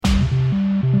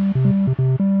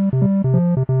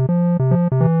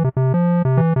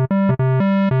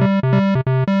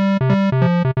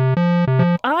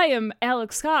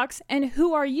Alex Cox. And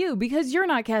who are you? Because you're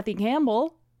not Kathy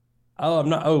Campbell. Oh, I'm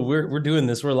not. Oh, we're doing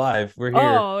this. We're live. We're here.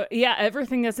 Oh, yeah.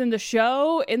 Everything that's in the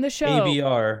show.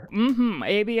 ABR.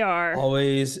 ABR.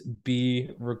 Always be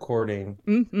recording.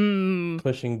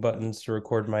 Pushing buttons to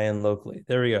record my end locally.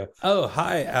 There we go. Oh,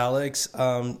 hi, Alex.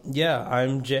 Yeah,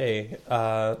 I'm Jay.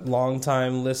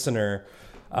 Longtime listener.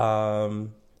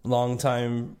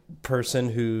 Longtime person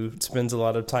who spends a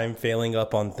lot of time failing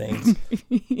up on things.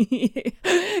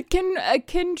 Can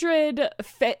kindred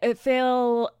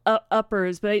fail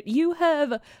uppers, but you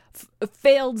have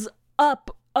failed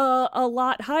up a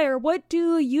lot higher. What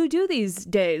do you do these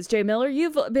days, Jay Miller?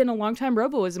 You've been a longtime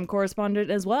Roboism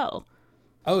correspondent as well.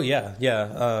 Oh, yeah.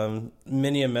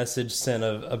 Many a message sent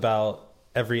about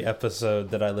every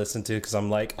episode that I listen to because I'm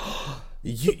like, oh,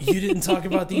 you didn't talk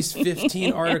about these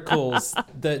 15 articles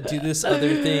that do this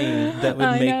other thing that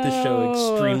would make the show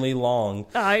extremely long.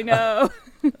 I know.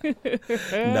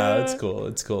 No, it's cool.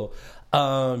 It's cool.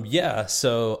 Yeah,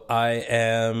 so I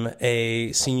am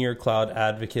a senior cloud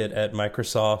advocate at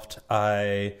Microsoft.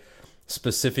 I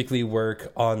specifically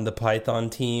work on the Python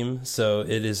team, so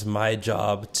it is my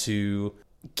job to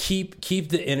keep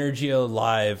the energy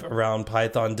alive around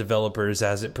Python developers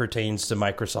as it pertains to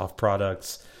Microsoft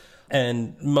products.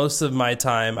 And most of my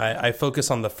time, I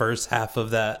focus on the first half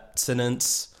of that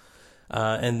sentence.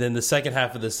 And then the second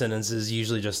half of the sentence is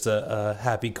usually just a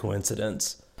happy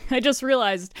coincidence. I just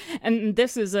realized, and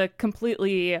this is a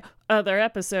completely other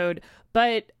episode,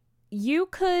 but you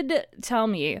could tell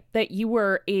me that you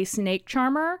were a snake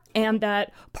charmer and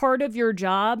that part of your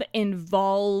job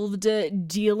involved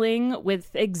dealing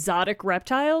with exotic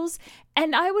reptiles,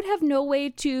 and I would have no way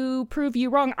to prove you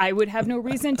wrong. I would have no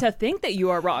reason to think that you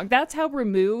are wrong. That's how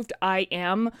removed I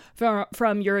am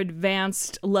from your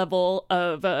advanced level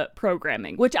of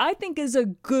programming, which I think is a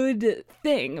good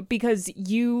thing because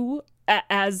you,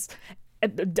 as a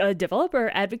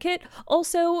developer advocate,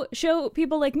 also show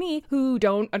people like me who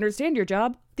don't understand your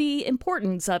job the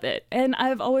importance of it. And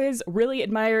I've always really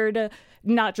admired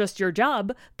not just your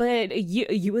job, but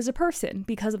you as a person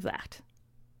because of that.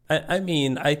 I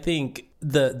mean, I think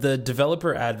the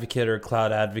developer advocate or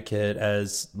cloud advocate,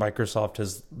 as Microsoft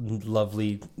has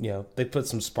lovely, they put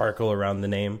some sparkle around the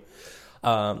name.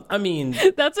 I mean,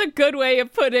 that's a good way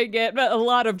of putting it. But a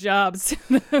lot of jobs,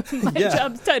 my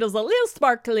job title's a little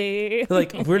sparkly.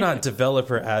 Like, we're not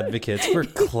developer advocates; we're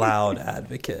cloud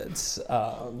advocates.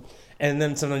 And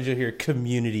then sometimes you'll hear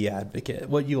community advocate.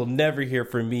 What you'll never hear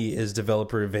from me is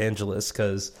developer evangelist,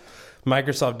 because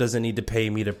Microsoft doesn't need to pay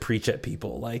me to preach at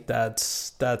people. Like,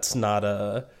 that's not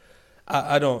a.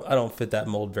 I don't fit that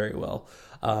mold very well.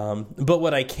 But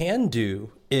what I can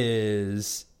do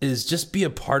is just be a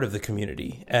part of the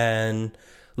community and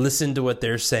listen to what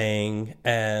they're saying,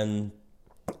 and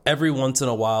every once in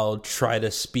a while try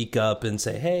to speak up and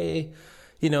say, hey,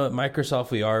 at Microsoft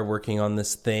we are working on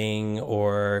this thing,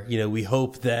 or we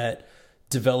hope that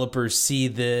developers see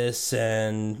this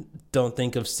and don't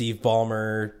think of Steve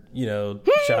Ballmer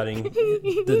shouting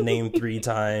the name 3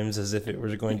 times as if it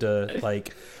was going to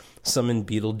like summon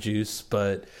Beetlejuice.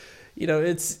 But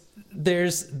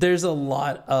there's a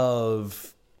lot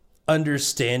of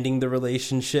understanding the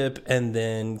relationship and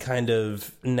then kind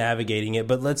of navigating it.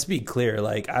 But let's be clear,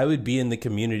 like, I would be in the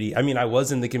community. I mean, I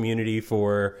was in the community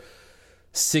for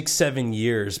 6-7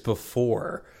 years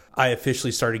before I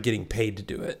officially started getting paid to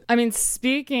do it. I mean,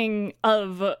 speaking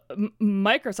of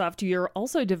Microsoft, you're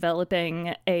also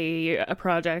developing a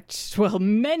project, well,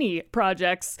 many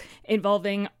projects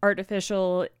involving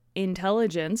artificial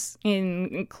intelligence,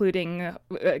 including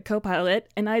Copilot.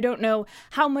 And I don't know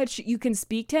how much you can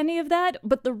speak to any of that,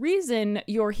 but the reason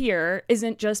you're here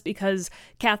isn't just because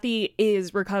Kathy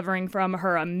is recovering from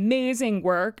her amazing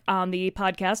work on the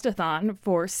podcast-a-thon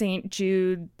for St.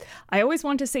 Jude. I always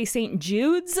want to say St.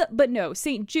 Jude's, but no,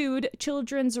 St. Jude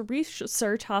Children's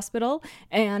Research Hospital,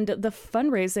 and the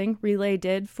fundraising Relay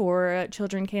did for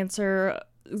Children Cancer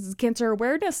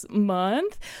Awareness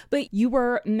Month. But you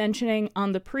were mentioning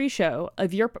on the pre-show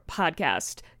of your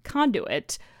podcast,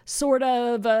 Conduit, sort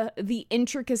of the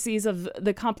intricacies of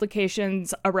the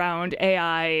complications around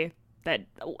AI that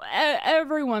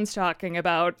everyone's talking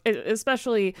about,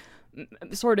 especially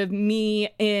sort of me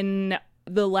in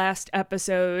the last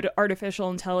episode, artificial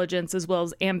intelligence, as well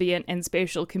as ambient and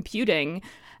spatial computing.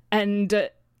 And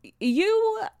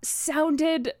you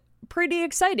sounded pretty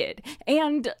excited,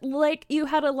 and like you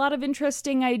had a lot of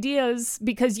interesting ideas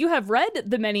because you have read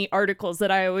the many articles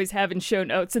that I always have in show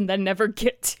notes and then never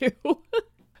get to.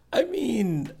 I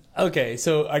mean, okay,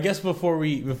 so I guess before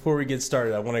we get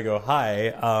started, I want to go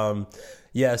hi.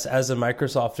 Yes, as a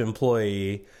Microsoft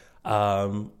employee,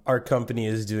 Our company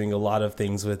is doing a lot of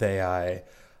things with AI.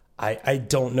 I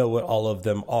don't know what all of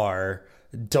them are.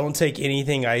 Don't take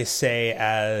anything I say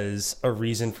as a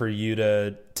reason for you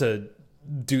to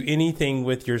do anything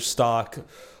with your stock.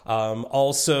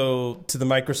 Also, to the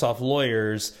Microsoft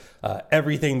lawyers,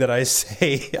 everything that I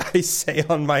say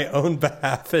on my own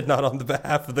behalf and not on the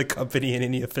behalf of the company in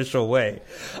any official way.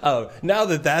 Now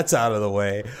that that's out of the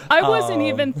way. I wasn't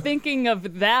even thinking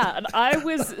of that. I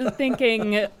was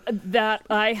thinking that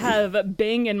I have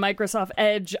Bing and Microsoft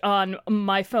Edge on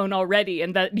my phone already,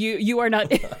 and that you are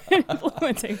not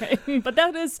influencing me. But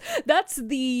that's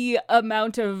the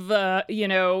amount of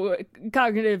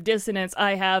cognitive dissonance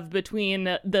I have between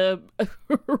the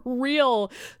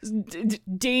real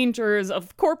dangers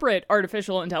of corporate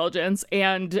artificial intelligence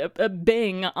and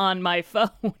Bing on my phone.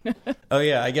 Oh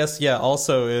yeah, I guess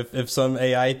also if some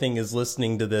AI thing is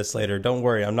listening to this later, don't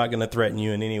worry, I'm not going to threaten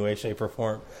you in any way, shape, or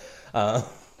form.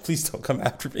 Please don't come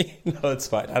after me. No, it's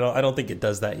fine. I don't think it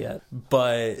does that yet.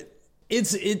 But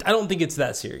I don't think it's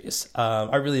that serious.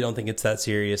 I really don't think it's that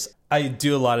serious. I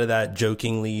do a lot of that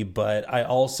jokingly, but I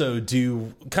also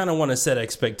do kind of want to set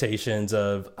expectations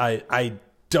of I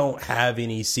don't have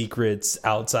any secrets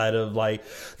outside of like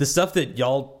the stuff that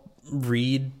y'all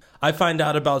read. I find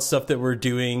out about stuff that we're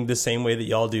doing the same way that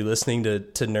y'all do, listening to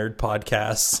nerd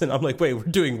podcasts. And I'm like, wait, we're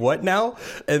doing what now?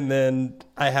 And then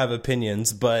I have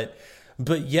opinions. But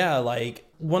yeah, like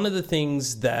one of the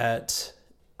things that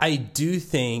I do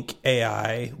think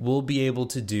AI will be able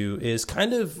to do is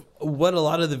kind of what a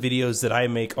lot of the videos that I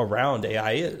make around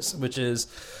AI is, which is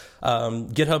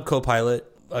GitHub Copilot,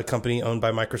 a company owned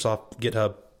by Microsoft,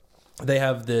 GitHub. They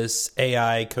have this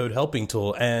AI code helping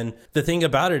tool. And the thing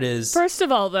about it is... First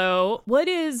of all, though, what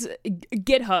is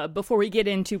GitHub before we get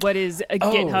into what is a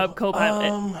GitHub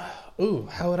Copilot?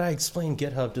 How would I explain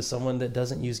GitHub to someone that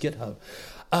doesn't use GitHub?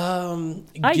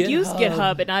 I use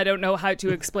GitHub and I don't know how to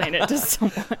explain it to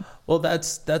someone. Well,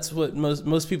 that's what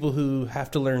most people who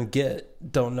have to learn Git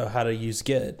don't know how to use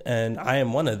Git, and I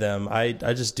am one of them. I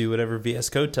just do whatever VS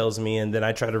Code tells me, and then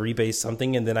I try to rebase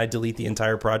something, and then I delete the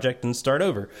entire project and start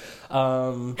over.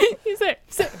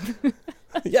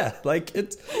 Yeah, like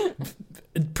it's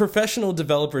professional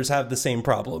developers have the same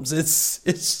problems.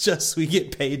 It's just we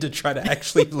get paid to try to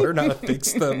actually learn how to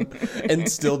fix them and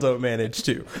still don't manage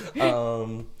to.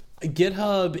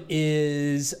 GitHub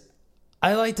is,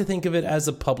 I like to think of it as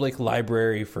a public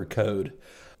library for code.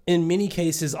 In many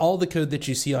cases, all the code that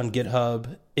you see on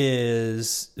GitHub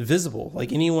is visible.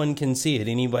 Like anyone can see it.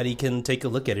 Anybody can take a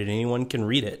look at it. Anyone can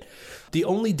read it. The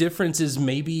only difference is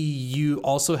maybe you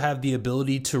also have the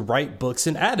ability to write books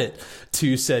and add it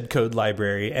to said code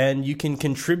library, and you can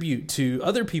contribute to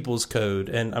other people's code.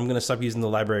 And I'm going to stop using the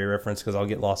library reference because I'll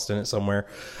get lost in it somewhere.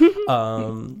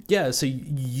 So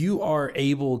you are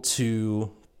able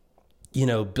to,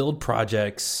 build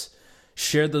projects,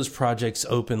 share those projects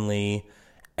openly,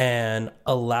 and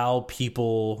allow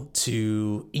people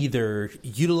to either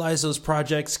utilize those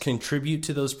projects, contribute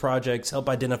to those projects, help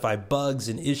identify bugs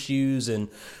and issues, and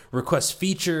request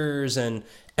features, and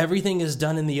everything is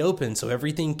done in the open, so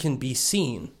everything can be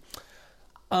seen.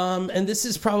 And this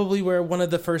is probably where one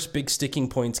of the first big sticking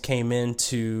points came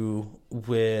into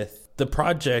with the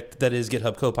project that is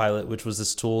GitHub Copilot, which was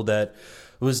this tool that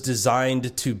was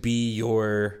designed to be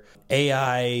your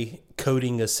AI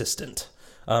coding assistant.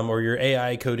 Or your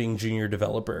AI coding junior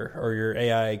developer, or your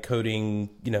AI coding,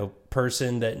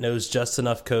 person that knows just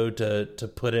enough code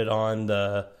to put it on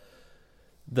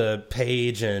the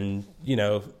page and,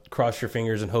 cross your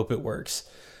fingers and hope it works.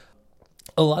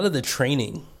 A lot of the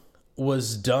training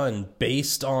was done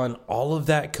based on all of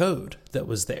that code that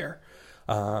was there.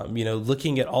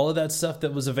 Looking at all of that stuff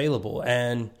that was available,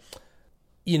 and,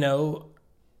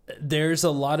 there's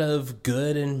a lot of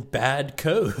good and bad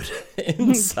code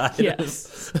inside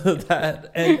of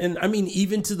that. And I mean,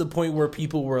 even to the point where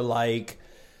people were like,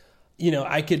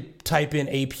 I could type in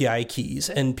API keys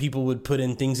and people would put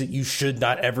in things that you should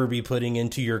not ever be putting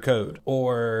into your code.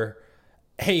 Or,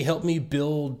 hey, help me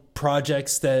build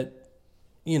projects that,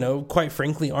 quite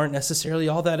frankly, aren't necessarily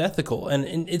all that ethical.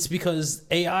 And it's because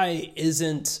AI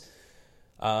isn't,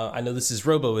 I know this is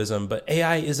roboism, but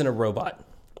AI isn't a robot.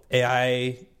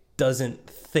 AI doesn't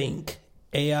think.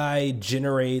 AI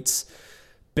generates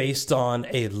based on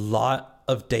a lot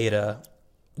of data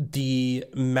the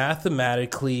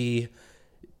mathematically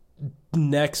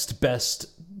next best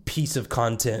piece of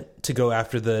content to go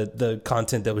after the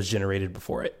content that was generated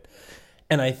before it.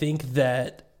 And I think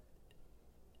that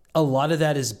a lot of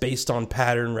that is based on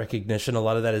pattern recognition. A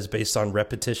lot of that is based on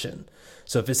repetition.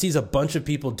 So if it sees a bunch of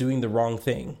people doing the wrong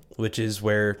thing, which is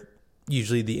where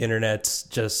usually the internet's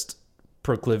just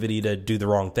proclivity to do the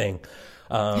wrong thing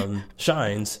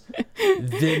shines,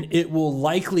 then it will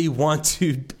likely want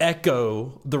to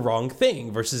echo the wrong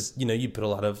thing versus, you put a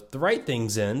lot of the right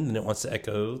things in and it wants to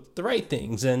echo the right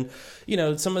things. And,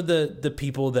 some of the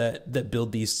people that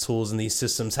build these tools and these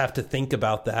systems have to think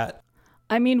about that.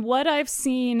 I mean, what I've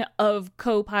seen of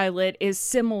Copilot is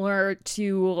similar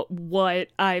to what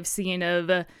I've seen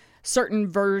of certain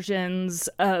versions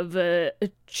of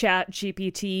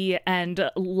ChatGPT and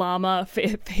Llama,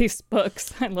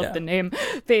 Facebook's, I love the name,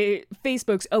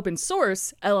 Facebook's open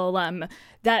source LLM,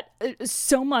 that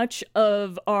so much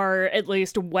of our, at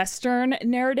least Western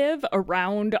narrative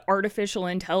around artificial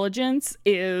intelligence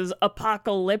is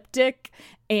apocalyptic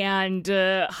and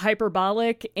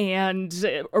hyperbolic and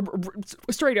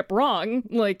straight up wrong,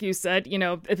 like you said,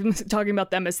 talking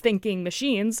about them as thinking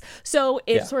machines. So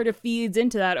it sort of feeds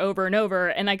into that over and over.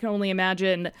 And I can only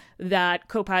imagine that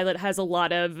Copilot has a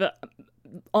lot of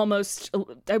almost...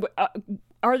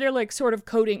 are there like sort of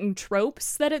coding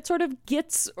tropes that it sort of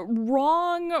gets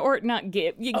wrong or not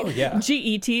get?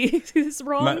 GET is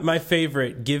wrong. My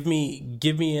favorite. Give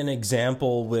me an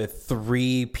example with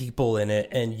 3 people in it,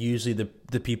 and usually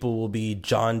the people will be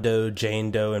John Doe, Jane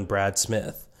Doe, and Brad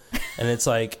Smith. And it's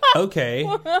like, okay,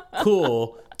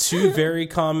 cool. 2 very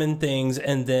common things,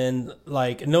 and then,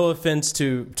 like, no offense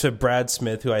to Brad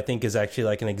Smith, who I think is actually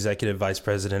like an executive vice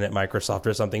president at Microsoft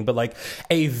or something, but like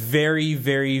a very,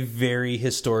 very, very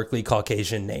historically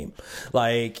Caucasian name.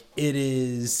 Like, it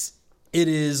is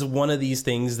one of these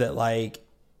things that, like,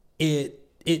 it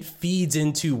feeds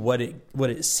into what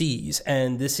it sees,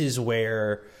 and this is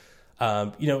where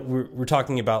we're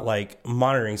talking about like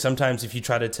monitoring. Sometimes if you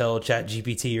try to tell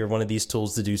ChatGPT or one of these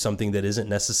tools to do something that isn't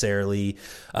necessarily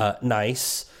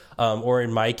nice, or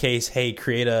in my case, hey,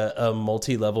 create a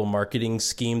multi-level marketing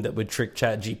scheme that would trick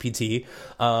ChatGPT,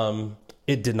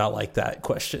 it did not like that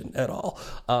question at all.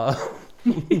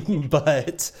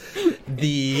 But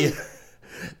the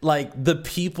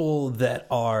people that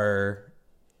are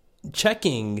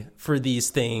checking for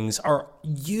these things are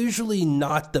usually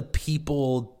not the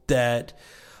people that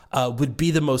would be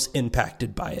the most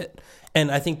impacted by it.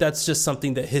 And I think that's just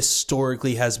something that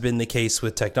historically has been the case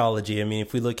with technology. I mean,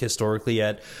 if we look historically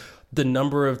at the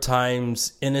number of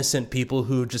times innocent people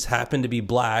who just happen to be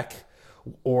black,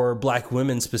 or black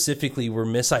women specifically, were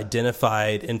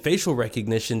misidentified in facial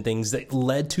recognition things that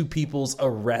led to people's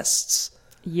arrests.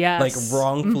 Yes. Like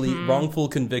wrongful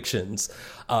convictions.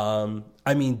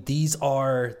 I mean, these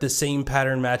are the same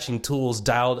pattern matching tools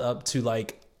dialed up to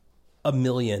like 1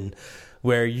 million,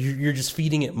 where you're just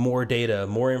feeding it more data,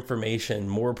 more information,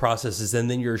 more processes, and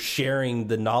then you're sharing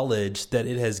the knowledge that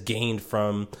it has gained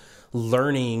from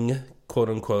learning, quote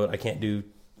unquote. I can't do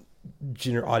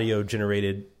audio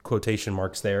generated quotation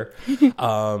marks there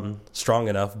strong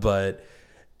enough, but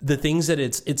the things that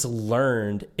it's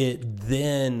learned, it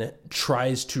then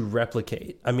tries to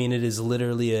replicate. I mean, it is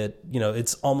literally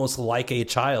it's almost like a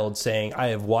child saying, I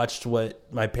have watched what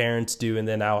my parents do, and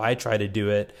then now I try to do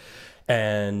it.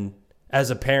 And as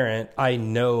a parent, I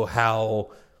know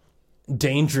how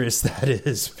dangerous that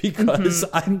is, because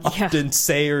I often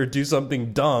say or do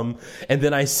something dumb, and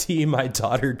then I see my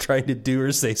daughter trying to do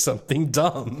or say something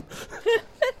dumb.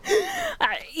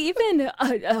 Even,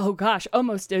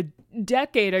 almost a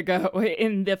decade ago,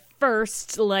 in the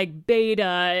first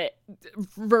beta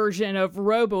version of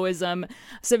Roboism,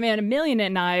 Savannah Million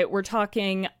and I were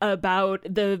talking about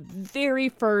the very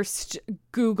first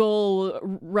Google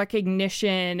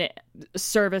recognition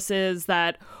services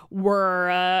that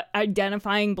were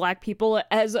identifying Black people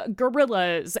as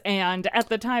gorillas. And at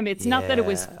the time, it's not that it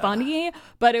was funny,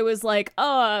 but it was like,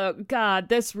 oh, God,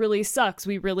 this really sucks.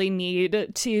 We really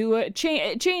need to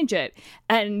change it.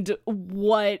 And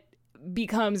what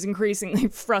becomes increasingly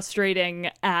frustrating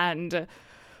and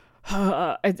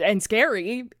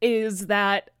scary is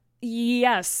that,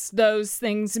 yes, those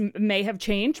things may have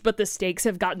changed, but the stakes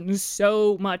have gotten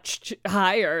so much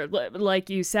higher, like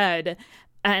you said.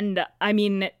 And I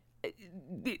mean,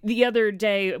 the other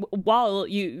day, while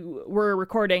you were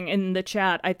recording in the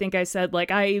chat, I think I said,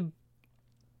 I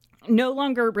no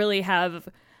longer really have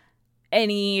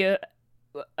any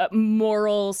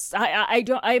morals. I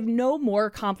have no more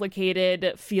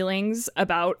complicated feelings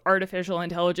about artificial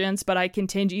intelligence, but I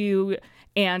continue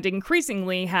and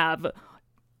increasingly have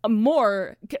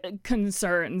more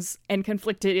concerns and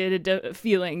conflicted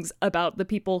feelings about the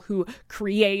people who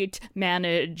create,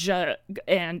 manage,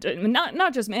 and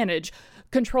not just manage,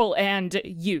 control and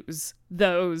use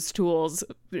those tools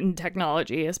in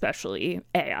technology, especially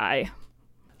AI.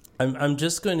 I'm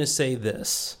just going to say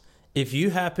this. If you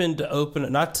happen to open,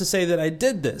 not to say that I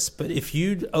did this, but if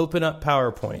you open up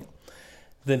PowerPoint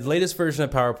the latest version of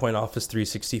PowerPoint Office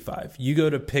 365. You go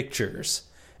to pictures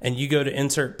and you go to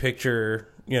insert picture,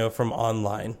 from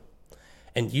online,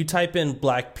 and you type in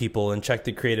black people and check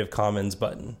the Creative Commons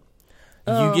button.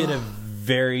 You get a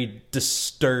very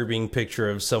disturbing picture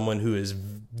of someone who is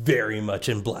very much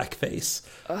in blackface.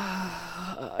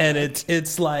 And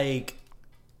it's like,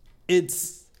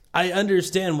 I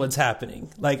understand what's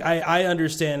happening. Like, I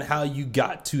understand how you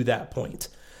got to that point.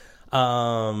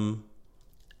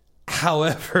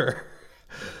 However,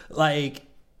 like,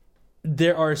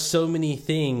 there are so many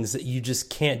things that you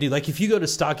just can't do. Like, if you go to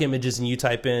stock images and you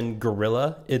type in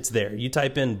gorilla, it's there. You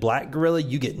type in black gorilla,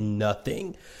 you get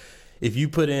nothing. If you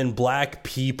put in black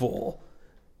people,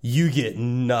 you get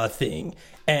nothing.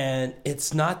 And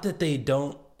it's not that they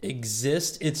don't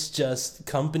exist. It's just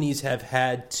companies have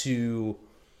had to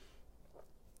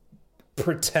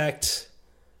protect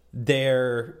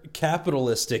their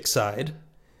capitalistic side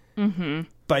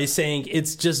by saying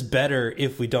it's just better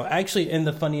if we don't. Actually, and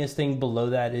the funniest thing below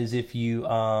that is if you,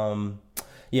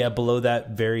 below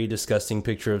that very disgusting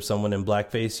picture of someone in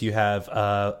blackface, you have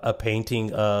a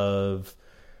painting of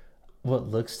what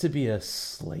looks to be a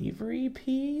slavery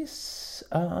piece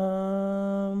by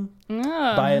an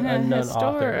unknown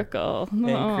historical author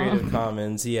in Creative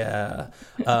Commons. Yeah.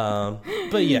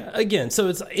 But yeah, again,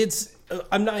 so it's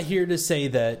I'm not here to say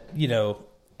that,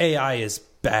 AI is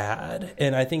bad.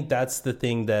 And I think that's the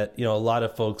thing that, a lot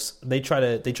of folks, they try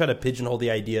to pigeonhole the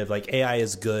idea of like AI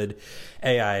is good,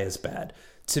 AI is bad.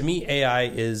 To me, AI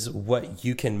is what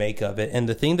you can make of it. And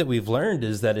the thing that we've learned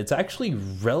is that it's actually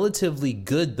relatively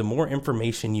good the more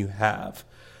information you have,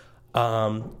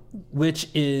 which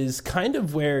is kind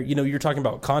of where, you're talking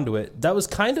about Conduit. That was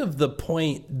kind of the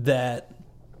point that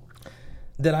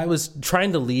I was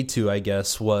trying to lead to, I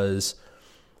guess, was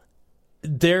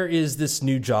there is this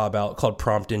new job out called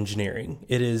prompt engineering.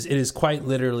 It is quite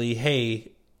literally,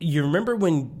 hey, you remember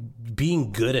when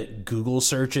being good at Google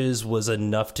searches was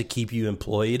enough to keep you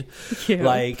employed? Yeah.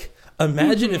 Like,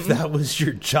 imagine if that was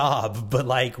your job, but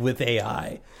like with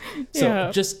AI.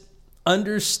 So just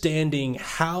understanding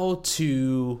how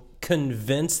to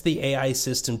convince the AI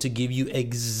system to give you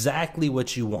exactly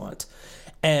what you want,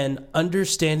 and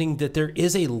understanding that there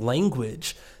is a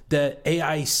language that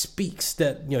AI speaks,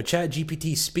 that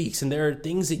ChatGPT speaks, and there are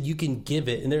things that you can give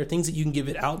it, and there are things that you can give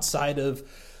it outside of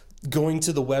going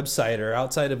to the website or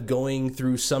outside of going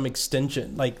through some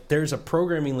extension. Like, there's a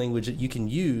programming language that you can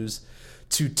use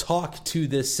to talk to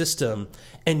this system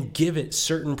and give it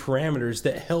certain parameters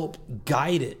that help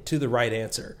guide it to the right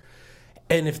answer.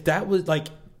 And if that was like,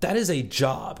 that is a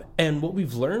job. And what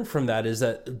we've learned from that is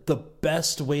that the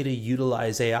best way to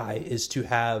utilize AI is to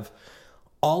have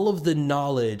all of the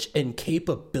knowledge and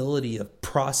capability of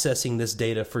processing this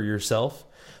data for yourself,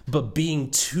 but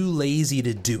being too lazy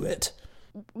to do it.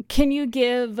 Can you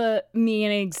give me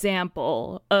an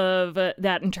example of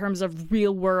that in terms of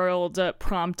real world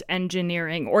prompt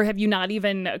engineering? Or have you not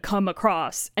even come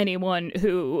across anyone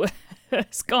who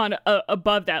has gone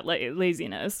above that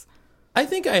laziness? I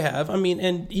think I have. I mean,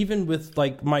 and even with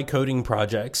like my coding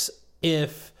projects,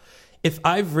 if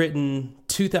I've written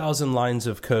 2,000 lines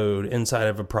of code inside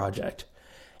of a project,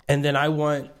 and then I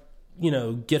want,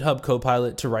 GitHub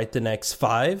Copilot to write the next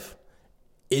 5,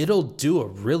 it'll do a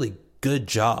really good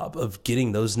job of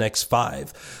getting those next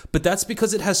 5. But that's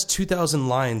because it has 2,000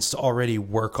 lines to already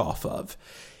work off of.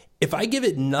 If I give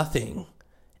it nothing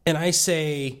and I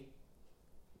say,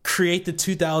 create the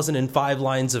 2005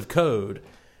 lines of code,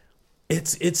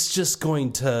 it's just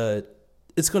going to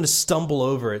stumble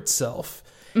over itself.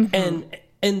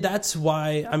 And that's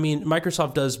why, I mean,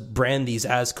 Microsoft does brand these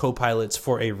as copilots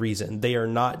for a reason. They are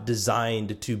not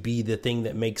designed to be the thing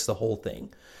that makes the whole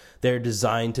thing. They're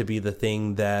designed to be the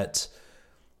thing that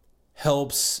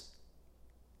helps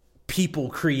people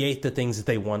create the things that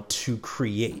they want to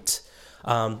create.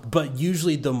 But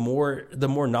usually the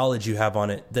more knowledge you have on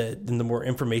it, the more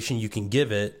information you can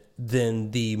give it, then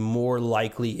the more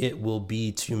likely it will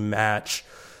be to match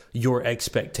your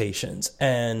expectations.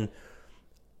 And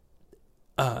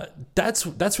that's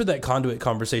where that Conduit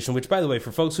conversation, which, by the way,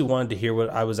 for folks who wanted to hear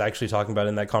what I was actually talking about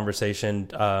in that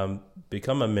conversation,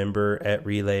 become a member at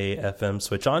Relay FM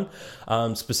Switch On,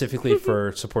 specifically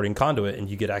for supporting Conduit, and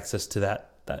you get access to that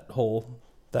whole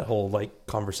like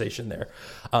conversation there.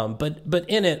 But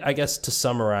in it, I guess to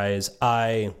summarize,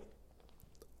 I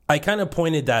kind of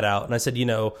pointed that out, and I said,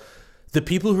 the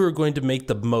people who are going to make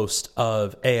the most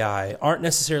of AI aren't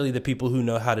necessarily the people who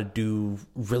know how to do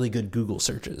really good Google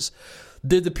searches.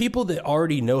 They're the people that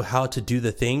already know how to do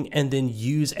the thing and then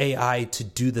use AI to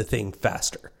do the thing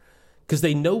faster, because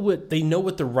they know what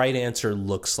the right answer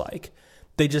looks like.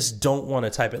 They just don't want to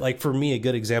type it. Like for me, a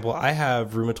good example, I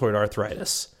have rheumatoid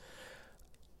arthritis.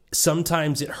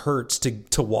 Sometimes it hurts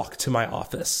to walk to my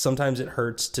office. Sometimes it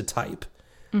hurts to type.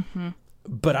 Mm-hmm.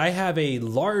 But I have a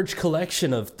large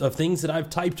collection of things that I've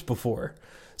typed before.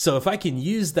 So if I can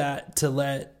use that to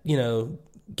let,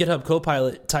 GitHub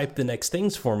Copilot type the next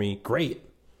things for me, great.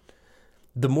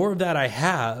 The more of that I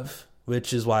have,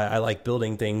 which is why I like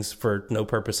building things for no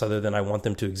purpose other than I want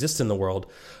them to exist in the world.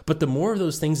 But the more of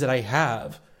those things that I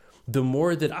have, the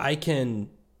more that I can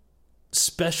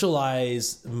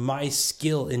specialize my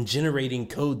skill in generating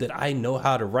code that I know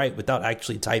how to write without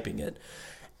actually typing it.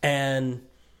 And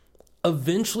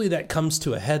eventually that comes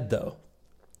to a head though,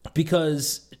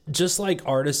 because just like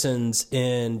artisans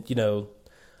in,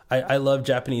 I love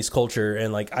Japanese culture,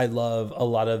 and like I love a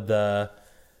lot of the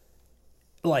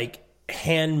like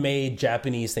handmade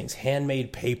Japanese things,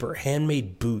 handmade paper,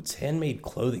 handmade boots, handmade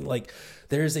clothing. Like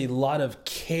there's a lot of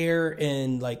care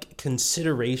and like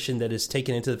consideration that is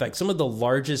taken into the fact some of the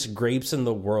largest grapes in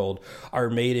the world are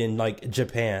made in like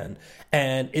Japan.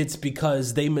 And it's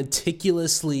because they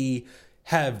meticulously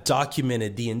have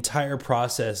documented the entire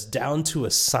process down to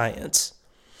a science.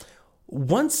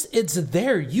 Once it's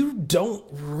there, you don't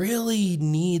really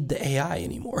need the AI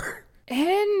anymore.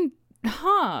 And,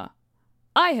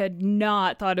 I had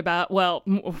not thought about, well,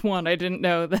 one, I didn't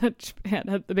know that Japan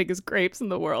had the biggest grapes in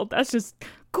the world. That's just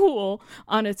cool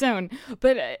on its own.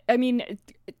 But, I mean,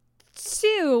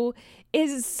 two,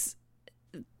 is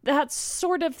that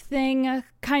sort of thing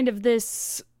kind of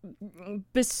this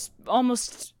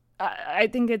almost, I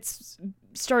think it's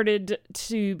started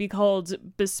to be called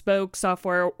bespoke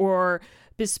software or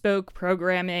bespoke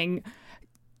programming.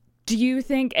 Do you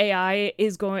think AI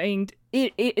is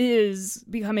it is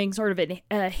becoming sort of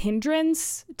a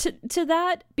hindrance to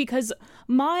that? Because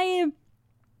my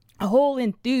whole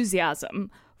enthusiasm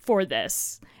for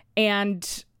this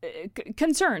and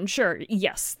concern, sure,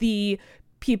 yes, the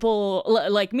people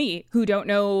like me who don't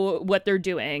know what they're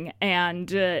doing,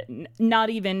 and not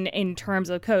even in terms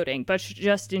of coding, but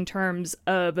just in terms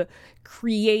of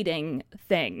creating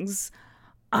things.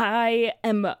 I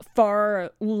am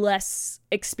far less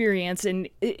experienced, and,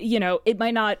 it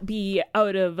might not be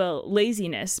out of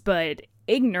laziness, but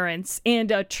ignorance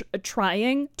and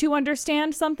trying to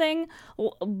understand something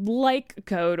like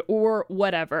code or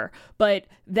whatever. But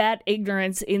that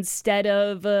ignorance, instead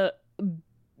of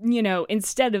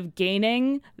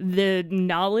gaining the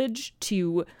knowledge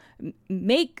to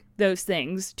make those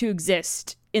things to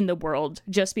exist in the world,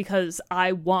 just because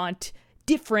I want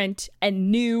different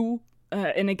and new,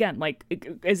 and again, like,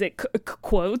 is it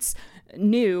quotes,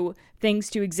 new things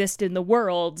to exist in the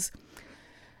world,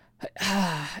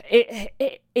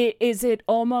 is it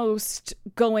almost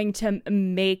going to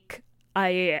make,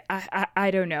 I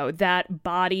don't know, that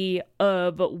body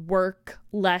of work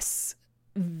less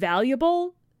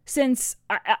valuable? Since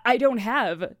I don't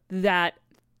have that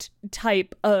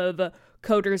type of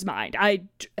coder's mind. I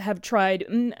have tried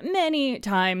many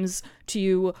times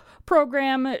to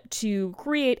program, to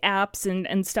create apps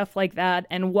and stuff like that.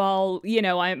 And while,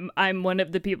 I'm one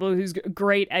of the people who's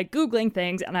great at Googling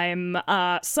things, and I'm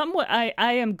somewhat, I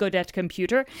am good at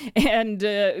computer and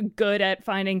good at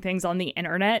finding things on the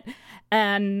internet.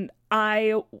 And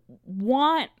I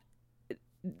want,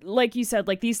 like you said,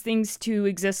 like these things to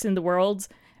exist in the world.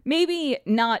 Maybe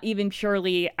not even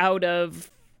purely out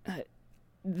of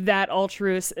that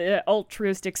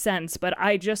altruistic sense, but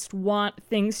I just want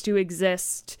things to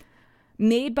exist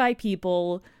made by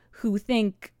people who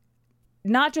think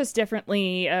not just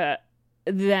differently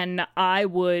than I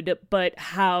would, but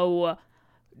how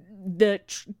the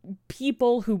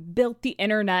people who built the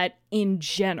internet in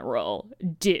general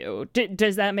do.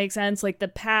 Does that make sense? Like the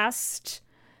past...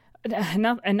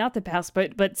 Not the past,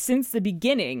 but since the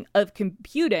beginning of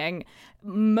computing,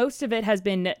 most of it has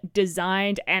been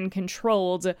designed and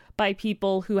controlled by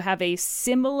people who have a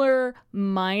similar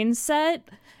mindset,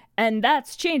 and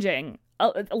that's changing.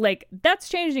 That's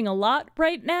changing a lot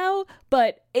right now,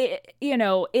 but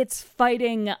it's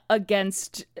fighting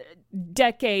against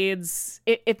decades,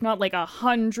 if not like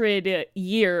 100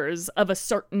 years of a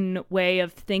certain way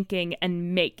of thinking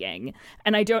and making.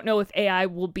 And I don't know if AI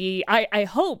will be, I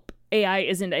hope AI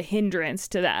isn't a hindrance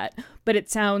to that, but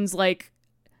it sounds like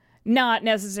not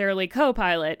necessarily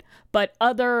Copilot, but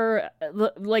other,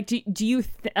 like, do you,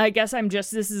 I guess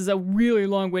this is a really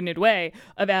long-winded way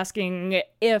of asking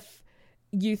if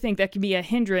you think that can be a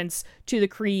hindrance to the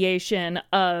creation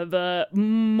of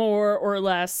more or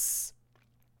less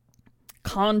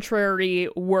contrary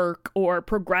work or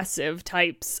progressive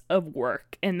types of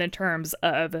work in the terms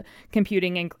of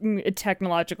computing and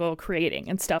technological creating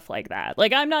and stuff like that.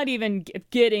 Like, I'm not even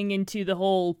getting into the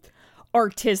whole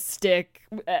artistic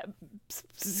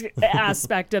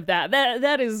aspect of that.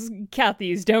 That is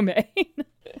Kathy's domain.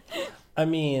 I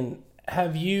mean,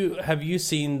 have you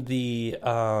seen the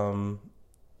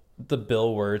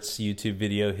Bill Wirtz YouTube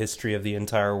video, History of the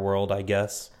Entire World, I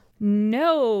guess?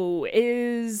 No,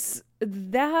 is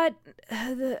that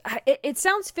it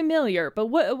sounds familiar, but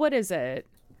what is it?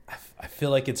 I feel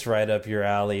like it's right up your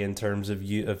alley in terms of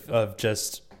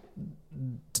just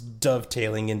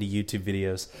dovetailing into YouTube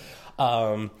videos.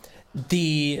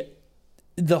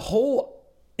 The whole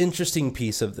interesting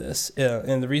piece of this,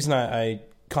 and the reason I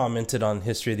commented on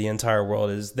History of the Entire World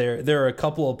is there are a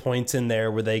couple of points in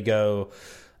there where they go,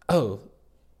 oh,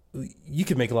 you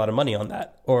could make a lot of money on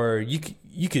that, or you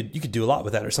could do a lot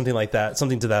with that, or something like that,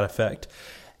 something to that effect.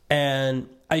 And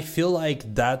I feel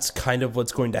like that's kind of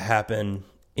what's going to happen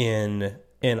in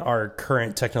our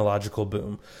current technological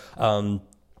boom.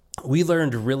 We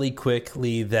learned really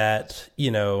quickly that,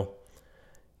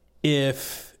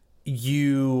 if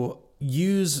you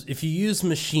use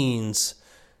machines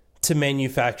to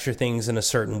manufacture things in a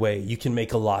certain way, you can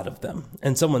make a lot of them.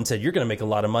 And someone said, you're going to make a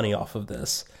lot of money off of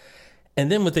this.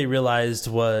 And then what they realized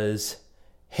was,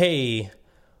 hey,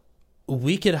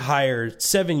 we could hire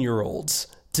 7-year-olds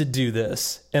to do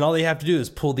this, and all they have to do is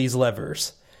pull these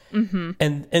levers. Mm-hmm.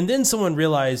 And then someone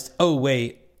realized, oh,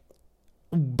 wait,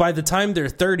 by the time they're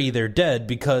 30, they're dead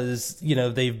because,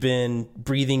 they've been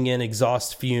breathing in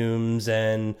exhaust fumes,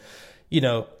 and,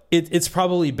 it's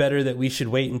probably better that we should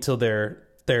wait until they're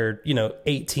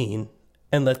 18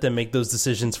 and let them make those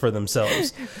decisions for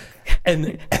themselves.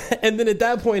 And then at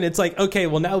that point, it's like, okay,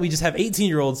 well, now we just have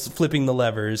 18-year-olds flipping the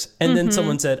levers. And then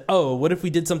someone said, oh, what if we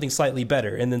did something slightly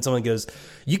better? And then someone goes,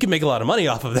 you can make a lot of money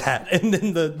off of that. And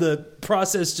then the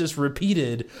process just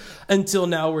repeated until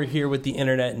now we're here with the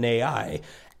internet and AI.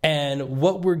 And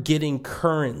what we're getting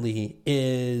currently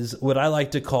is what I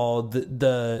like to call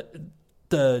the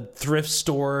thrift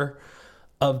store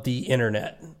of the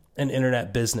internet and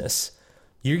internet business.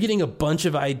 You're getting a bunch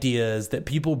of ideas that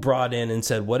people brought in and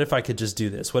said, what if I could just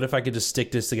do this? What if I could just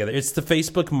stick this together? It's the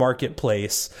Facebook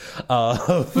marketplace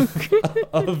of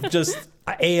just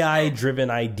AI-driven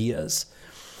ideas.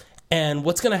 And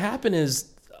what's going to happen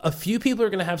is a few people are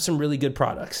going to have some really good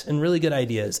products and really good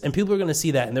ideas. And people are going to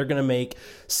see that, and they're going to make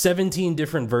 17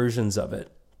 different versions of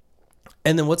it.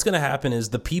 And then what's going to happen is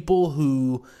the people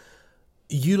who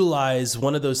utilize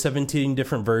one of those 17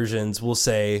 different versions will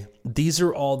say, these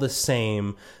are all the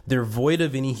same. They're void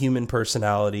of any human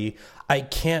personality. I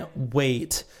can't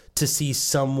wait to see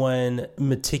someone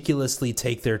meticulously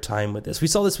take their time with this. We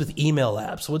saw this with email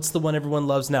apps. What's the one everyone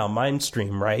loves now?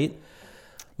 Mindstream, right?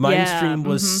 Mindstream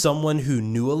was someone who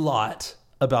knew a lot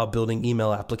about building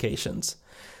email applications.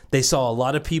 They saw a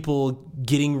lot of people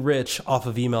getting rich off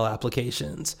of email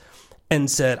applications and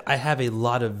said, I have a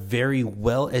lot of very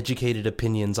well-educated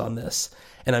opinions on this,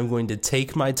 and I'm going to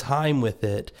take my time with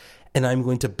it, and I'm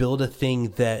going to build a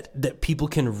thing that people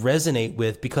can resonate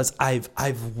with, because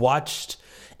I've watched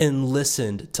and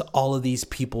listened to all of these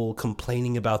people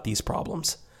complaining about these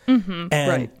problems. Mm-hmm,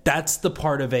 and that's the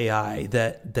part of AI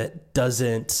that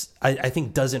doesn't, I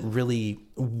think, doesn't really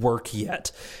work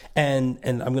yet. And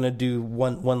I'm going to do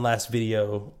one last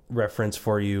video reference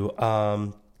for you.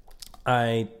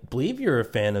 I believe you're a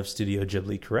fan of Studio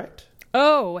Ghibli, correct?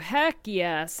 Oh, heck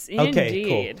yes. Indeed.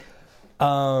 Okay,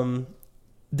 cool.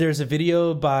 There's a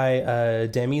video by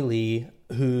Demi Lee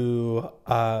who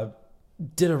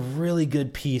did a really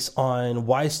good piece on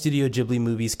why Studio Ghibli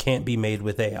movies can't be made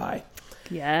with AI.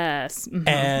 Yes. Mm-hmm.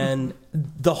 And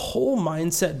the whole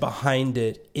mindset behind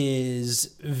it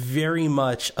is very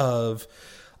much of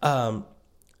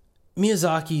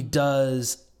Miyazaki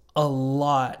does a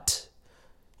lot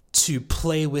to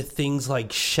play with things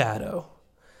like shadow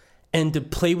and to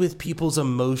play with people's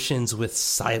emotions with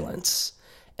silence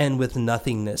and with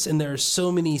nothingness. And there are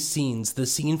so many scenes. The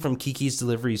scene from Kiki's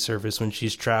Delivery Service when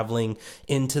she's traveling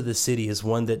into the city is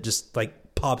one that just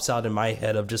like pops out in my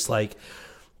head of just like,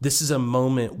 this is a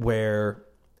moment where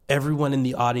everyone in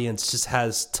the audience just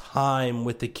has time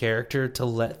with the character to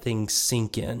let things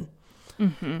sink in.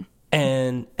 Mm-hmm.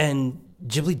 And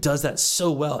Ghibli does that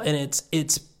so well. And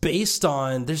it's based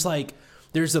on, there's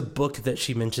a book that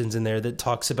she mentions in there that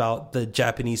talks about the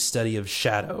Japanese study of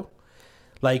shadow.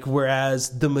 Like,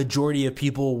 whereas the majority of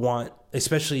people want,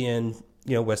 especially in,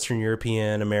 Western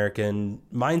European, American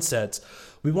mindsets,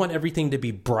 we want everything to be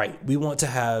bright. We want to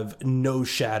have no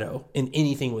shadow in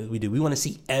anything we do. We want to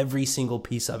see every single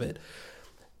piece of it.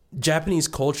 Japanese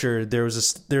culture,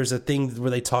 there's a thing where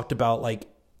they talked about like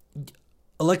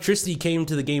electricity came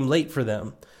to the game late for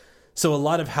them. So a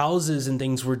lot of houses and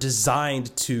things were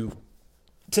designed to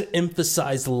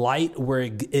emphasize light where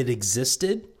it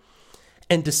existed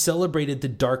and to celebrate the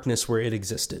darkness where it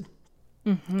existed.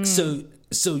 Mm-hmm.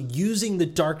 So using the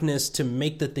darkness to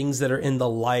make the things that are in the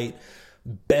light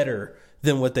better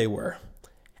than what they were.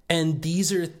 And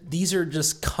these are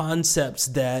just concepts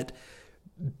that,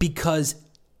 because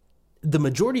the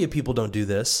majority of people don't do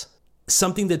this,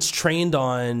 something that's trained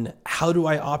on how do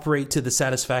I operate to the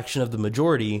satisfaction of the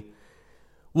majority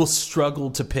will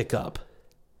struggle to pick up.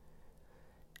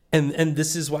 And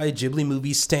this is why Ghibli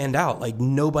movies stand out. Like,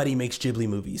 nobody makes Ghibli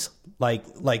movies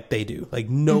like they do. Like,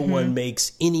 no one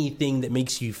makes anything that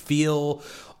makes you feel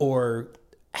or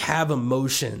have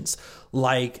emotions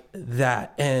like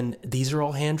that. And these are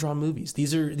all hand-drawn movies.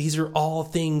 These are all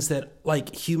things that,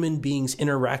 like, human beings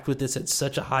interact with this at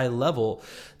such a high level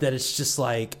that it's just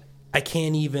like, I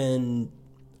can't even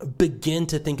begin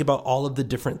to think about all of the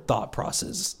different thought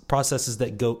processes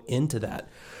that go into that.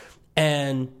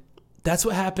 And that's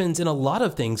what happens in a lot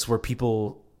of things where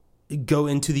people go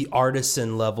into the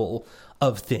artisan level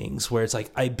of things, where it's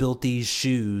like, I built these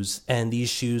shoes and these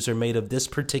shoes are made of this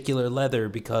particular leather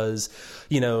because,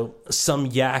 some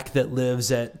yak that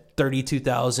lives at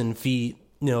 32,000 feet,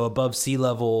 above sea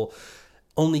level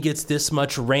only gets this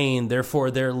much rain. Therefore,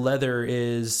 their leather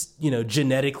is,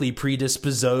 genetically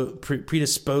predisposed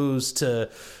to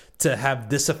have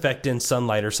this effect in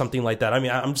sunlight or something like that. I mean,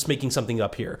 I'm just making something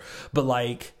up here, but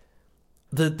like,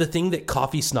 the thing that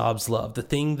coffee snobs love, the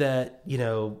thing that,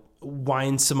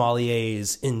 wine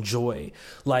sommeliers enjoy,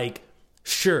 like,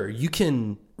 sure, you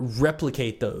can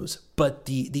replicate those, but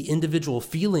the individual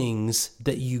feelings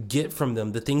that you get from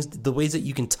them, the ways that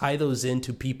you can tie those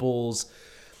into people's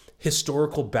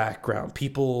historical background,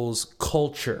 people's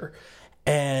culture,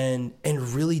 and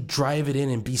really drive it in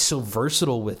and be so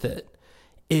versatile with it,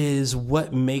 is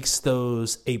what makes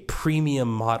those a premium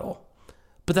model.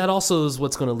 But that also is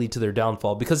what's going to lead to their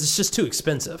downfall, because it's just too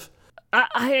expensive.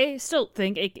 I still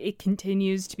think it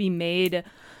continues to be made,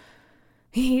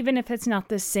 even if it's not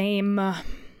the same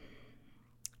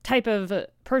type of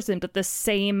person, but the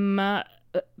same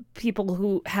people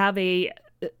who have a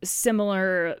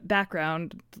similar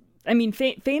background. I mean,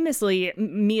 famously,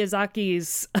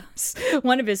 Miyazaki's,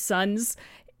 one of his sons,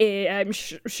 I'm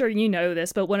sure you know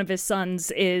this, but one of his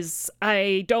sons is,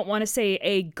 I don't want to say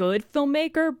a good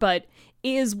filmmaker, but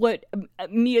is what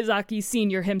Miyazaki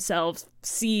Sr. himself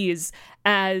sees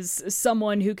as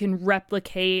someone who can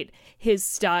replicate his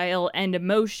style and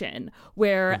emotion.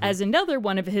 Whereas another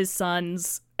one of his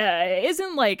sons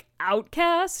isn't like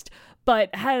outcast,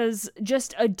 but has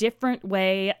just a different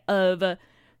way of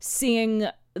seeing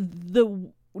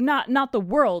not the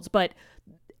world, but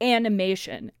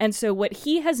animation. And so what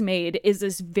he has made is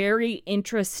this very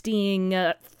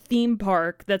interesting theme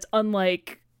park that's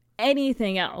unlike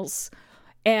anything else.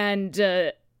 And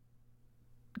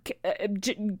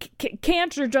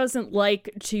Cantor doesn't like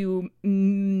to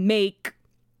make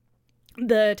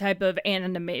the type of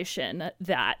animation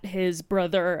that his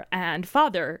brother and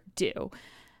father do.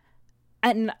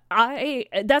 And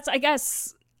that's, I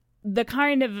guess, the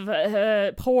kind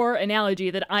of poor analogy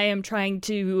that I am trying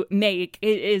to make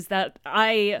is that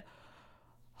I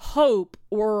hope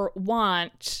or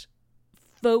want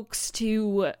folks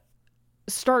to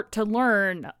start to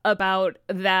learn about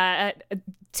that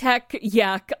tech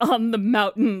yak on the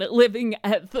mountain living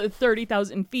at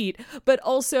 30,000 feet, but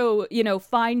also,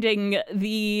 finding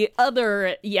the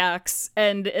other yaks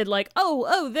and like,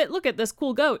 look at this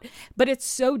cool goat. But it's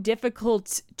so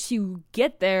difficult to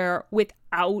get there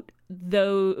without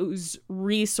those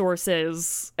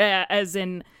resources, as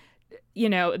in,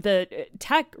 the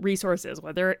tech resources,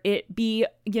 whether it be,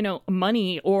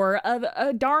 money or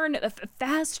a darn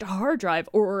fast hard drive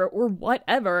or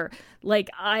whatever. Like,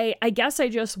 I guess I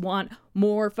just want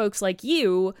more folks like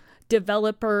you,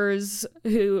 developers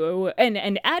who,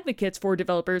 and advocates for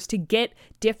developers, to get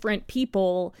different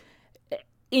people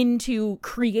into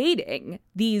creating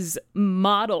these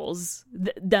models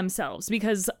themselves,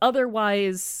 because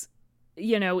otherwise,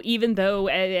 even though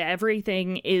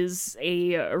everything is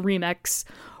a remix,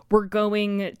 we're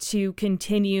going to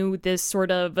continue this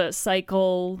sort of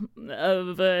cycle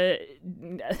of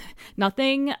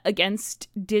nothing against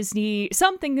Disney.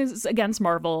 Some things against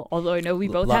Marvel, although I know we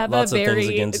both have lots a very... of things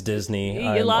against Disney.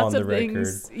 I'm lots on of the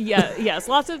things, record. yes,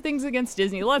 lots of things against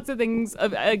Disney, lots of things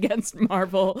against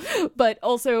Marvel, but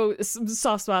also some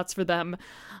soft spots for them.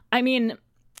 I mean,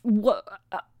 what...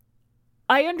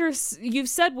 You've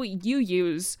said what you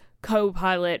use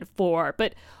Copilot for,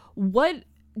 but what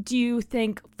do you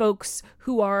think folks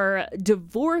who are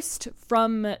divorced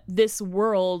from this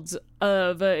world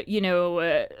of,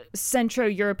 Central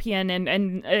European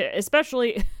and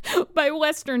especially by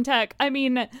Western tech, I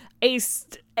mean, a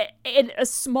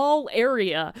small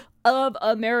area of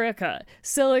America,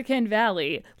 Silicon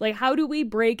Valley, like, how do we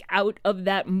break out of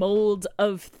that mold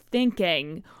of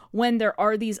thinking when there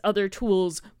are these other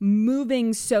tools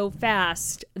moving so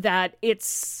fast that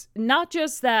it's not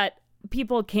just that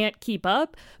people can't keep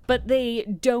up, but they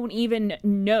don't even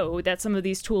know that some of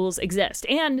these tools exist.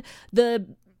 And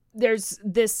there's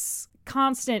this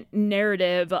constant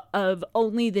narrative of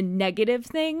only the negative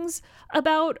things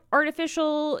about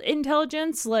artificial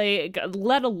intelligence, like,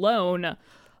 let alone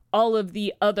all of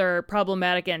the other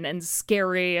problematic and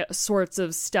scary sorts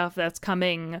of stuff that's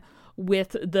coming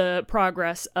with the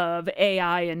progress of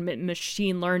AI and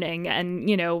machine learning, and,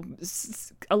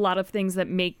 a lot of things that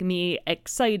make me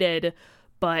excited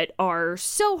but are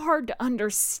so hard to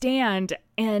understand.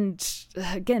 And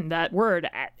again, that word,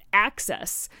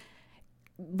 access.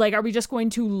 Like, are we just going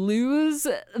to lose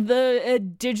the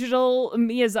digital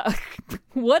Miyazaki?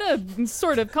 What a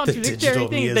sort of contradictory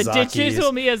thing. The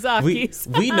digital Miyazakis.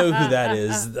 We know who that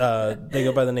is. They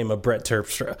go by the name of Brett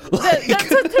Terpstra.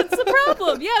 That's the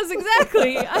problem. Yes,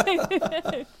 exactly.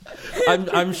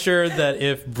 I'm sure that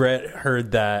if Brett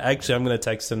heard that, actually, I'm going to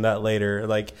text him that later.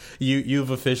 Like,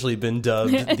 you've officially been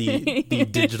dubbed the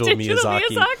digital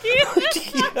Miyazaki.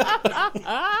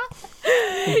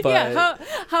 Yeah,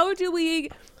 how do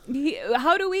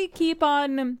we keep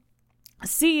on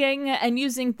seeing and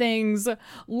using things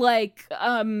like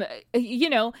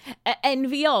NVAlt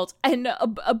and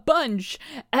a bunch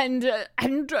and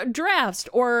drafts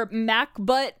or Mac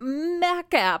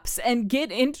apps and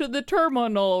get into the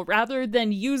terminal rather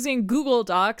than using Google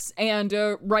Docs and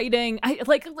writing?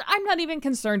 I'm not even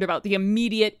concerned about the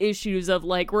immediate issues of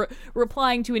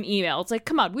replying to an email. It's like,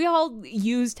 come on, we all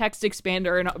use Text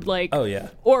Expander and oh yeah,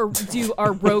 or do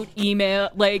our rote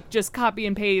email, just copy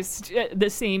and paste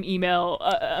the same email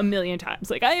a million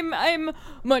times. Like, I'm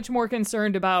much more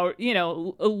concerned about,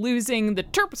 losing the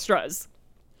Terpstras.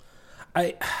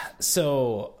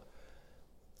 So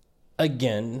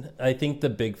again, I think the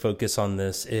big focus on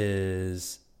this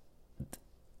is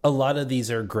a lot of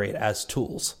these are great as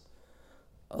tools.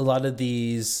 A lot of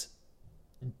these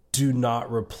do not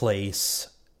replace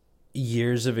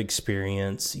years of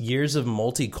experience, years of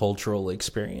multicultural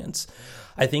experience.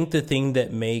 I think the thing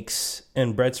that makes,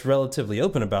 and Brett's relatively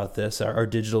open about this, our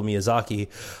digital Miyazaki,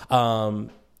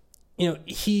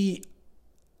 he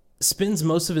spends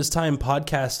most of his time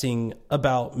podcasting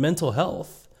about mental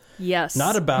health. Yes.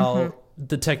 Not about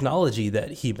the technology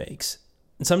that he makes.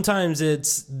 And sometimes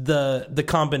it's the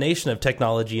combination of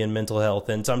technology and mental health,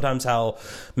 and sometimes how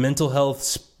mental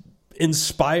health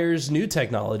inspires new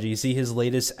technology. See his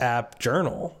latest app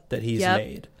journal that he's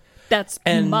made. That's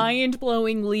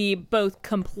mind-blowingly both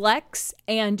complex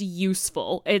and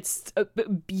useful. It's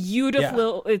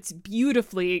beautiful. Yeah. It's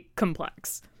beautifully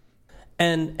complex.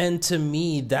 And to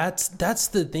me, that's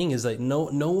the thing, is like no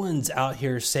one's out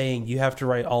here saying you have to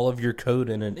write all of your code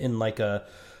in like a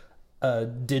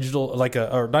digital,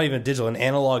 or not even digital, an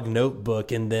analog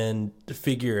notebook, and then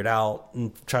figure it out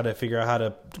and try to figure out how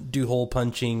to do hole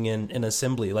punching and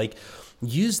assembly. Like,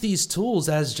 use these tools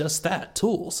as just that,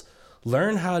 tools.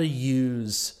 Learn how to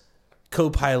use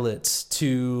copilots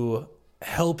to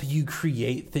help you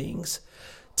create things.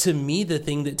 To me, the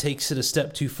thing that takes it a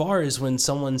step too far is when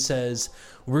someone says,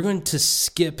 we're going to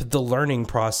skip the learning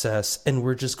process and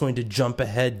we're just going to jump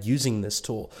ahead using this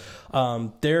tool.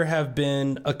 There have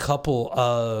been a couple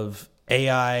of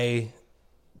AI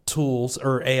tools,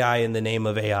 or AI in the name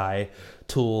of AI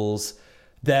tools,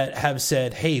 that have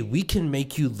said, hey, we can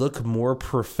make you look more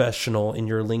professional in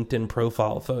your LinkedIn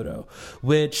profile photo,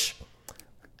 which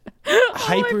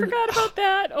I forgot about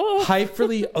that.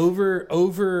 Hyperly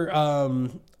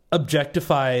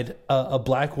objectified a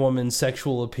black woman's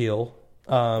sexual appeal.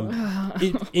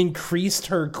 It increased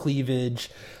her cleavage,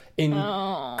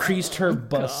 increased her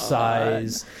bust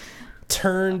size,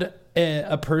 turned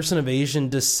a person of Asian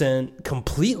descent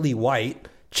completely white,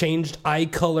 changed eye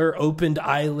color, opened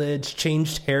eyelids,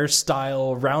 changed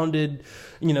hairstyle, rounded,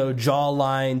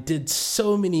 jawline, did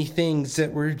so many things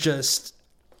that were just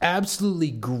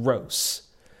absolutely gross.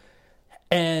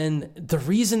 And the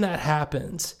reason that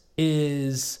happens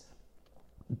is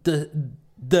the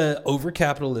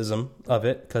overcapitalism of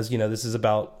it, because this is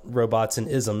about robots and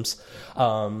isms.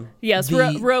 Yes,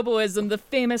 Roboism, the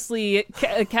famously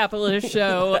capitalist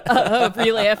show of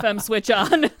Relay FM Switch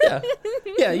On.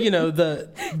 Yeah,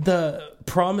 the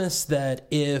promise that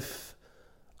if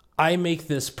I make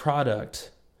this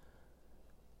product,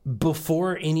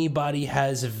 before anybody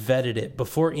has vetted it,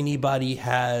 before anybody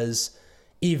has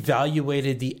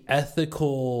evaluated the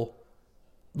ethical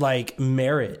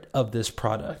merit of this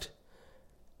product,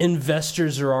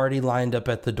 investors are already lined up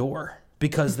at the door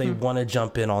because they want to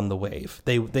jump in on the wave.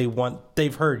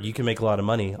 They've heard you can make a lot of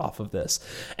money off of this.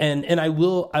 And I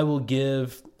will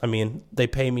give, they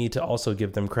pay me to also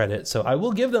give them credit. So I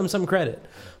will give them some credit.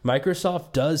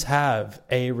 Microsoft does have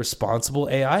a responsible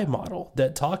AI model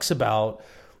that talks about,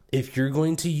 if you're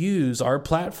going to use our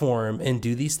platform and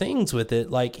do these things with it,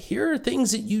 here are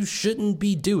things that you shouldn't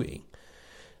be doing.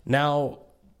 Now,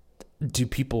 do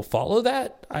people follow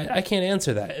that? I can't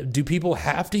answer that. Do people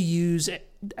have to use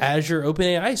Azure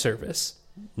OpenAI service?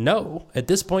 No. At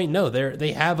this point, no.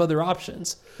 They have other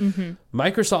options.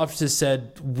 Microsoft has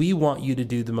said, we want you to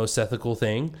do the most ethical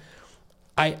thing.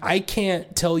 I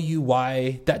can't tell you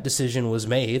why that decision was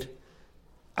made.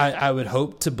 I would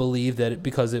hope to believe that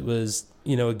because it was,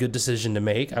 a good decision to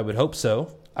make. I would hope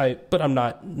so. But I'm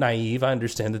not naive. I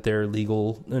understand that there are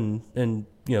legal and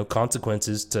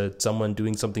consequences to someone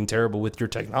doing something terrible with your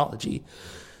technology.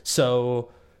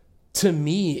 So to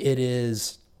me, it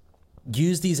is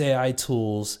use these AI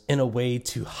tools in a way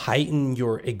to heighten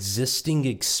your existing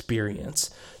experience.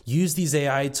 Use these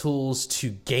AI tools to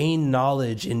gain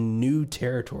knowledge in new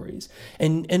territories.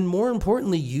 And more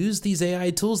importantly, use these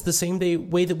AI tools the same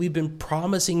way that we've been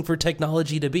promising for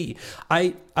technology to be.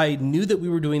 I knew that we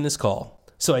were doing this call,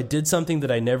 so I did something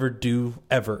that I never do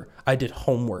ever. I did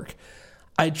homework.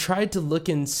 I tried to look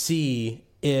and see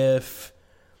if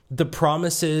the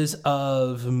promises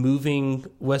of moving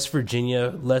West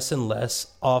Virginia less and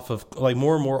less off of,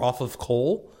 more and more off of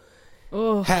coal,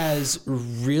 has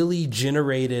really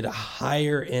generated a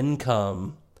higher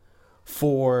income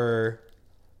for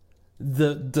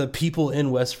the people in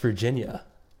West Virginia.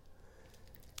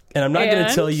 And I'm not going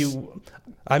to tell you.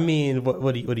 What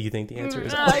do you think the answer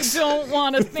is? I don't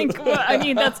want to think.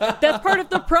 That's part of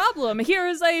the problem. Here,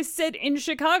 as I sit in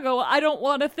Chicago, I don't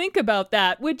want to think about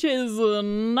that, which is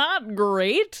not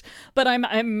great. But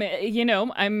I'm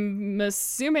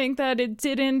assuming that it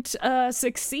didn't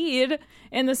succeed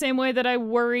in the same way that I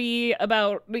worry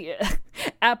about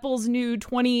Apple's new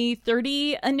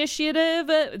 2030 initiative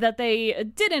that they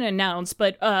didn't announce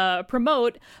but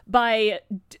promote by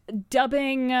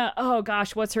dubbing.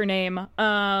 What's her name?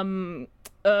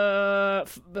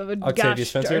 Octavia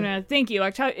Spencer. Thank you,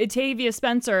 Octavia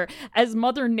Spencer as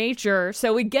Mother Nature.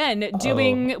 So again,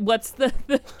 doing what's the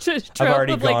I've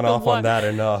already gone off on that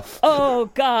enough. Oh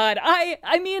God,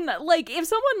 if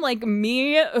someone like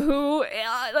me who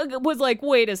was like,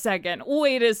 wait a second,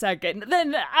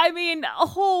 then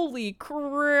holy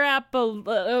crap,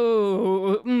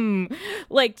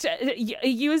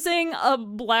 using a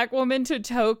black woman to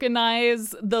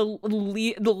tokenize the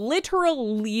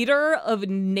literal leader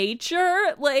of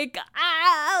nature,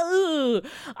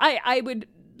 I would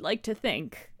like to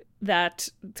think that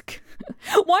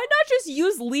why not just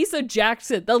use Lisa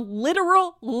Jackson, the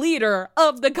literal leader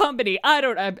of the company?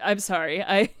 I'm sorry.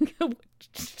 I'm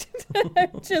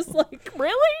just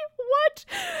really? What?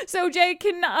 So, Jay,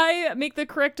 can I make the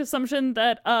correct assumption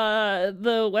that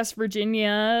the West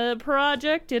Virginia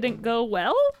project didn't go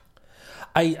well?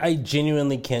 I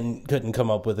genuinely couldn't come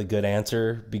up with a good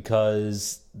answer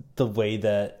because the way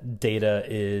that data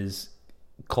is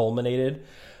culminated.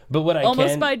 But what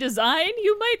almost by design,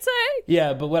 you might say?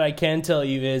 Yeah, but what I can tell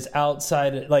you is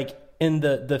outside, in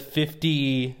the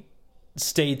 50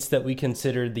 states that we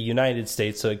consider the United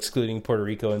States, so excluding Puerto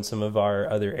Rico and some of our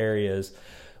other areas,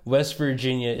 West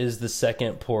Virginia is the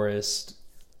second poorest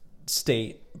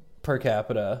state per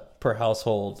capita, per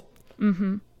household.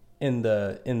 In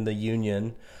the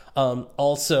union.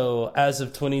 Also, as of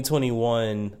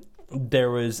 2021,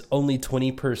 there was only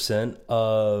 20%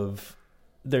 of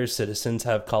their citizens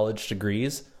have college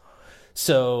degrees.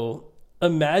 So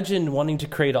imagine wanting to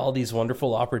create all these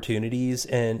wonderful opportunities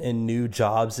and new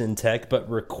jobs in tech, but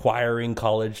requiring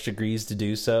college degrees to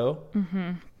do so.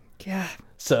 Yeah.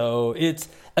 So it's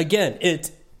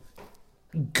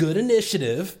good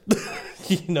initiative.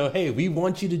 Hey, we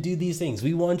want you to do these things.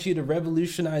 We want you to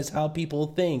revolutionize how people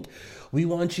think. We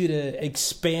want you to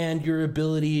expand your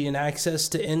ability and access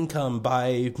to income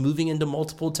by moving into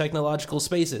multiple technological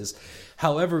spaces.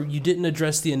 However, you didn't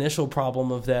address the initial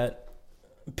problem of that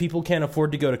people can't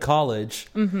afford to go to college.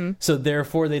 So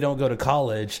therefore they don't go to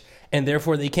college, and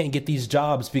therefore they can't get these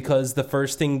jobs because the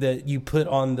first thing that you put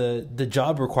on the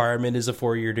job requirement is a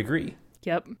 4-year degree.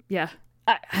 Yep. Yeah.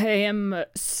 I am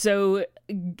so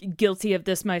guilty of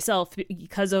this myself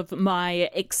because of my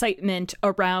excitement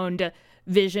around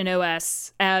Vision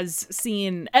OS as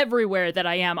seen everywhere that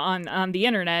I am on the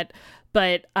internet.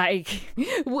 But I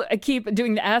keep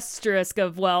doing the asterisk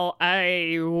of, well,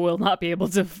 I will not be able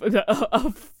to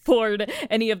afford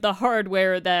any of the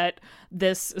hardware that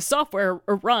this software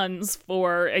runs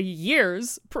for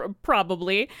years,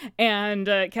 probably. And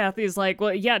Kathy's like,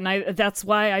 well, yeah, and that's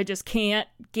why I just can't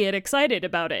get excited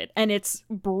about it. And it's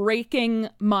breaking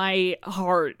my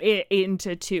heart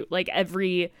into two, like,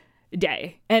 every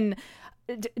day. And,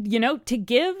 you know, to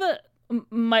give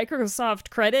Microsoft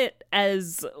credit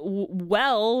as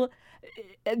well,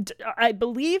 I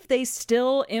believe they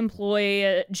still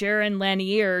employ Jaron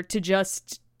Lanier to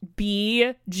just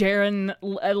be Jaron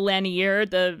Lanier,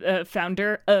 the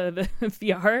founder of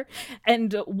VR.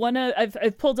 And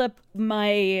I've pulled up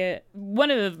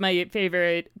one of my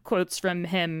favorite quotes from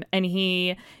him, and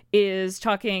he is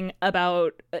talking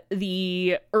about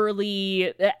the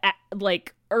early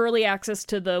access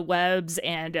to the webs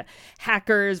and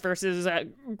hackers versus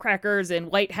crackers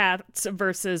and white hats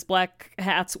versus black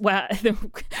hats. Wow.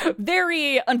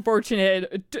 Very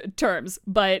unfortunate terms.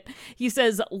 But he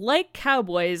says, like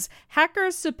cowboys,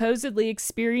 hackers supposedly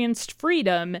experienced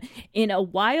freedom in a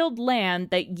wild land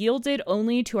that yielded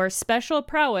only to our special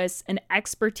prowess and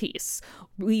expertise.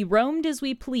 We roamed as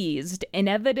we pleased,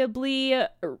 inevitably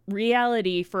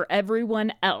reality for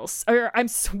everyone else.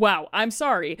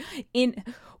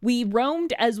 We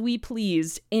roamed as we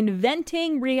pleased,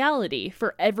 inventing reality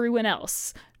for everyone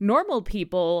else. Normal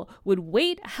people would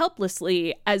wait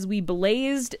helplessly as we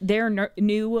blazed their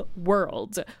new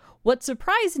world. What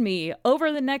surprised me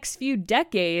over the next few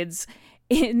decades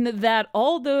in that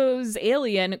all those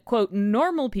alien, quote,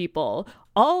 normal people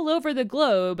all over the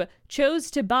globe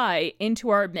chose to buy into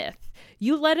our myth.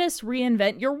 You let us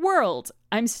reinvent your world.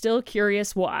 I'm still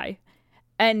curious why.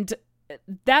 And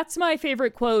that's my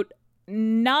favorite quote,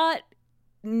 not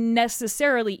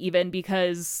necessarily even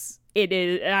because it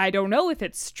is, I don't know if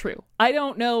it's true. I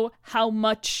don't know how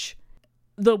much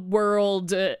the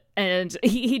world, and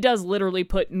he does literally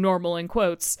put normal in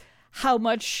quotes, how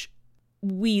much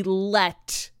we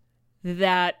let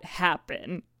that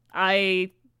happen.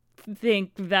 I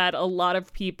think that a lot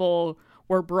of people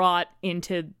were brought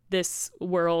into this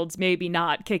world, maybe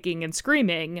not kicking and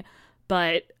screaming,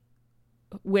 but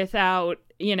without,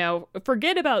 you know,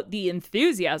 forget about the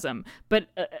enthusiasm, but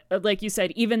like you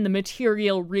said, even the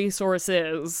material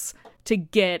resources to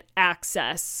get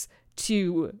access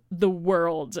to the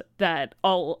world that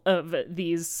all of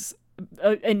these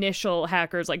initial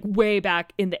hackers, like way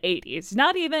back in the 80s,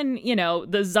 not even, you know,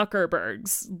 the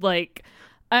Zuckerbergs, like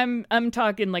I'm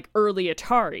talking like early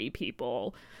Atari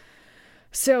people.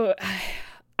 So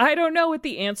I don't know what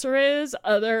the answer is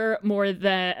other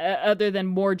than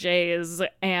more J's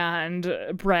and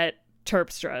Brett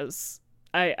Terpstra's,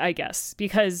 I guess,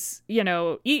 because, you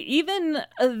know, even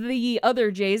the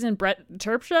other J's and Brett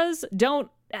Terpstra's don't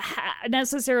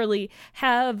necessarily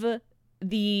have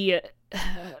the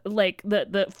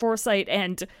the foresight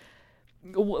and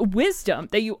wisdom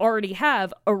that you already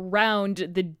have around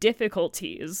the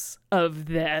difficulties of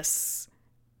this.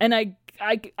 And I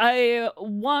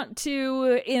want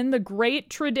to, in the great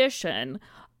tradition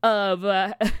of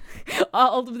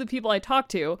all of the people I talk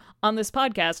to on this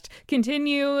podcast,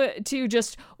 continue to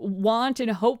just want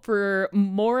and hope for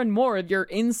more and more of your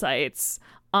insights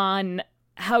on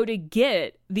how to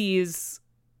get these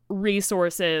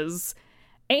resources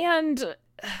and,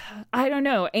 I don't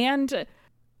know, and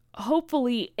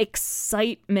hopefully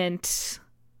excitement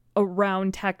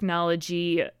around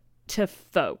technology to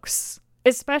folks.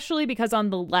 Especially because on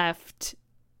the left,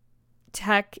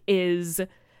 tech is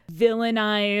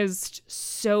villainized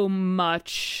so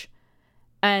much.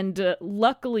 And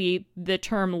luckily, the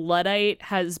term Luddite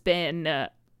has been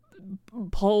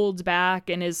pulled back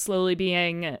and is slowly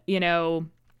being, you know,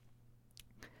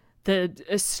 the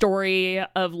story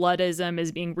of Luddism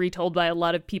is being retold by a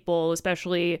lot of people,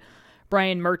 especially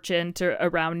Brian Merchant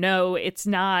around. No, it's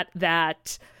not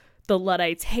that the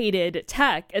Luddites hated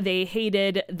tech. They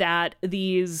hated that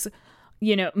these,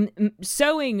 you know,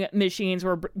 sewing machines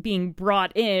were being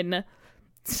brought in,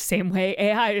 same way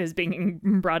AI is being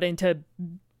brought in to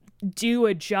do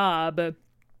a job, a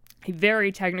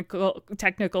very technical,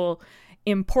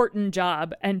 important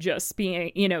job, and just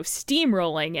being, you know,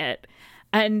 steamrolling it.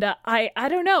 And I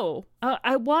don't know.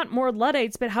 I want more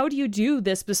Luddites, but how do you do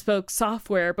this bespoke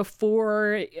software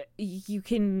before you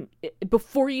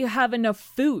have enough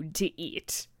food to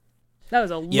eat? That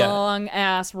was a long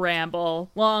ass ramble,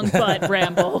 long butt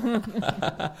ramble.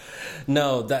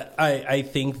 No, that I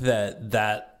think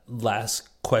that last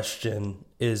question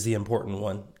is the important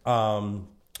one.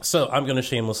 So I'm going to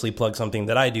shamelessly plug something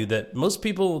that I do that most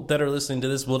people that are listening to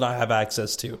this will not have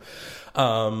access to.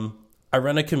 I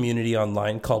run a community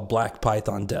online called Black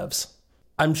Python Devs.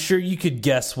 I'm sure you could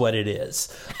guess what it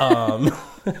is.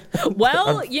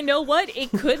 Well, you know what?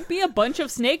 It could be a bunch of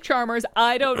snake charmers.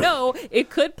 I don't know. It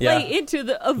could play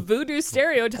into a voodoo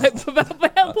stereotype about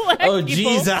black people.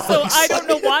 Geez, Alex. So I don't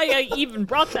know why I even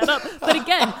brought that up. But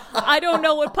again, I don't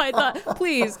know what Python.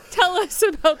 Please tell us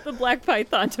about the Black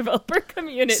Python developer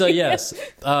community. So yes,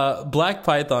 Black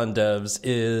Python Devs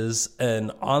is an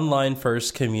online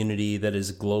first community that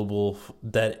is global,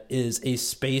 that is a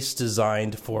space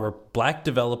designed for Black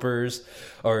developers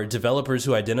or developers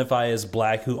who identify as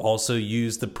Black, who also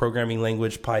use the programming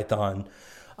language Python,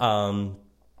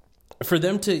 for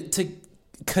them to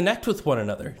connect with one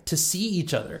another, to see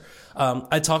each other.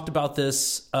 I talked about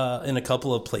this in a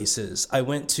couple of places. I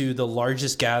went to the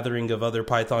largest gathering of other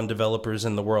Python developers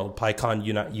in the world, PyCon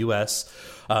US.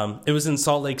 It was in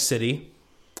Salt Lake City.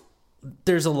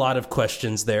 There's a lot of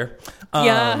questions there.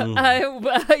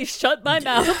 I shut my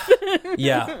mouth.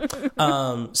 Yeah.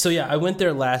 I went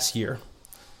there last year.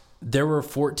 There were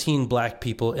 14 Black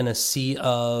people in a sea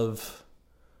of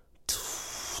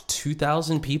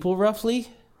 2,000 people, roughly.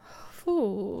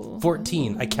 Ooh.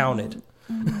 14. I counted.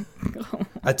 Oh my God.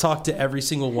 I talked to every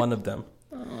single one of them.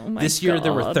 Oh my this year God.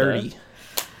 there were 30.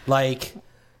 Like,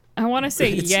 I want to say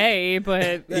yay,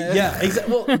 but yeah,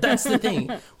 exactly. Well, that's the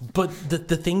thing. But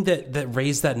the thing that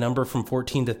raised that number from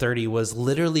 14 to 30 was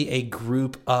literally a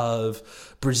group of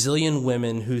Brazilian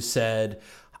women who said,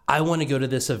 "I want to go to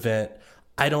this event.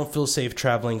 I don't feel safe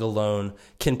traveling alone.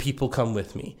 Can people come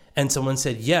with me?" And someone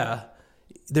said, "Yeah,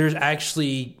 there's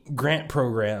actually grant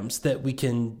programs that we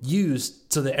can use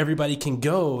so that everybody can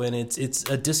go, and it's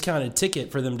a discounted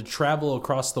ticket for them to travel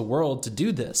across the world to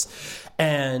do this."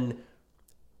 And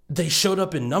they showed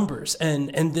up in numbers, and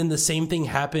then the same thing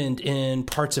happened in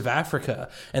parts of Africa,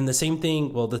 and the same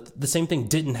thing, well, the same thing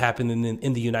didn't happen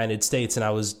in the United States, and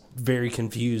I was very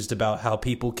confused about how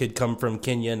people could come from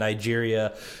Kenya,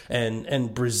 Nigeria,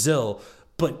 and Brazil,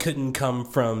 but couldn't come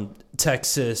from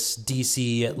Texas,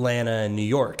 DC, Atlanta, and New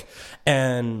York.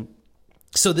 And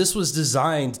so this was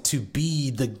designed to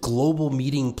be the global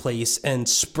meeting place and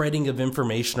spreading of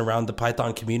information around the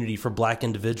Python community for Black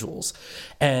individuals.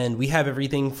 And we have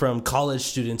everything from college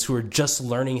students who are just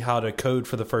learning how to code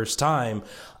for the first time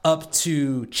up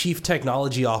to chief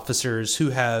technology officers who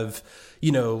have,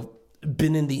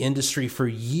 been in the industry for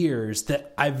years,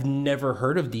 that I've never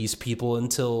heard of these people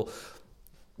until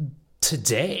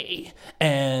today.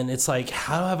 And it's like,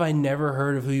 how have I never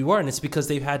heard of who you are? And it's because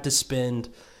they've had to spend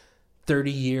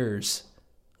 30 years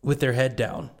with their head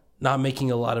down, not making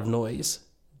a lot of noise,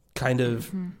 kind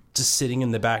of just sitting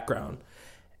in the background,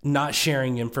 not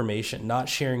sharing information, not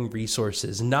sharing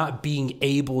resources, not being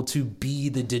able to be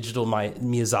the digital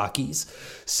Miyazakis.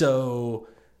 So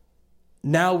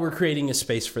now we're creating a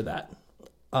space for that.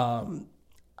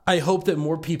 I hope that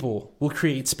more people will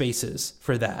create spaces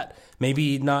for that.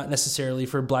 Maybe not necessarily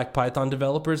for Black Python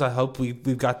developers. I hope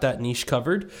we've got that niche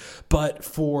covered, but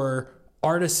for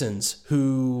artisans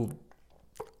who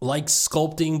like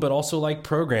sculpting but also like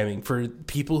programming, for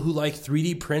people who like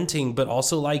 3D printing but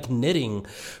also like knitting,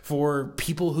 for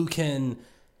people who can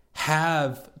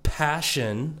have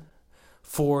passion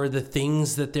for the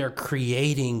things that they're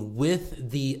creating with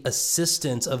the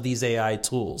assistance of these AI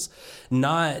tools,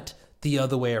 not the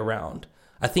other way around.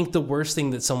 I think the worst thing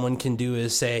that someone can do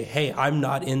is say, "Hey, I'm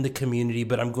not in the community,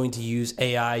 but I'm going to use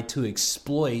AI to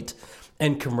exploit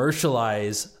and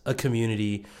commercialize a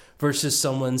community," versus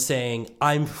someone saying,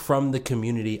 "I'm from the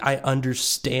community, I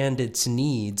understand its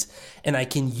needs, and I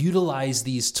can utilize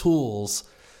these tools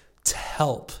to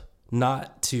help,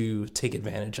 not to take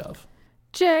advantage of."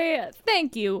 Jay,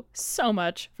 thank you so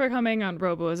much for coming on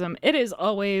Roboism. It is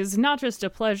always not just a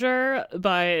pleasure,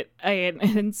 but an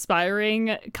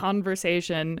inspiring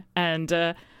conversation.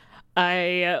 And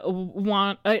I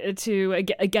want to,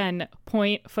 again,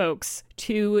 point folks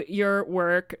to your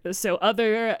work. So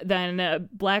other than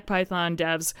Black Python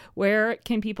Devs, where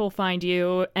can people find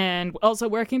you? And also,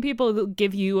 where can people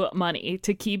give you money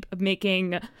to keep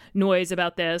making noise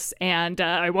about this? And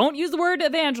I won't use the word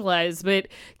evangelize, but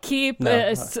keep...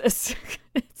 it's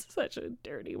such a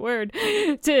dirty word.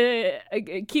 To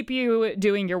keep you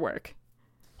doing your work.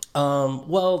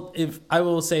 Well, if I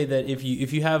will say that if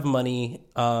you have money,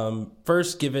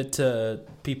 first give it to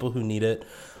people who need it.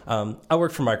 I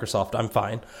work for Microsoft. I'm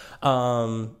fine.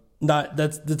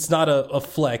 That's not a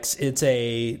flex.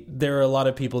 There are a lot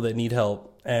of people that need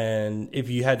help. And if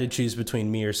you had to choose between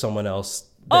me or someone else,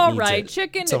 All needs right, it.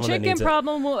 chicken Needs it.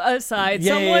 problem aside,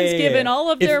 Yeah, someone's yeah. given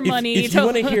all of their money If you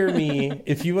want to hear me,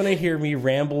 if you want to hear me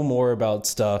ramble more about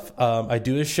stuff, I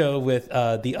do a show with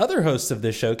the other host of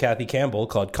this show, Kathy Campbell,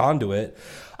 called Conduit.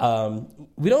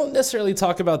 We don't necessarily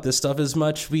talk about this stuff as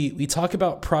much. We talk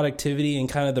about productivity and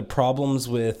kind of the problems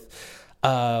with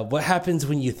what happens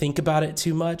when you think about it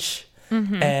too much.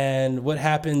 Mm-hmm. And what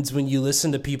happens when you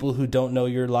listen to people who don't know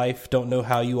your life, don't know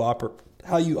how you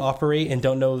operate, and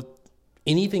don't know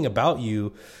anything about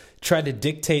you, try to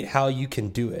dictate how you can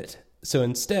do it. So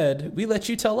instead, we let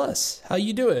you tell us how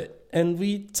you do it, and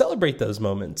we celebrate those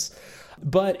moments.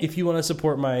 But if you want to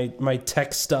support my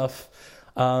tech stuff,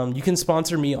 you can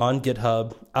sponsor me on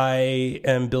GitHub. I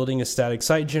am building a static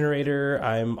site generator.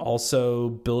 I'm also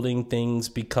building things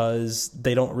because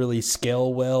they don't really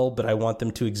scale well, but I want them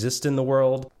to exist in the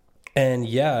world. And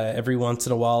yeah, every once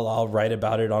in a while, I'll write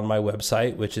about it on my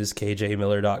website, which is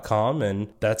kjmiller.com. And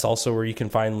that's also where you can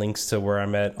find links to where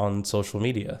I'm at on social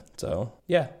media. So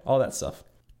yeah, all that stuff.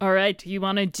 All right. Do you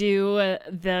want to do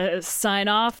the sign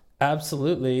off?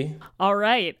 Absolutely. All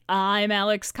right. I'm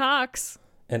Alex Cox.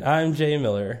 And I'm Jay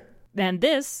Miller. And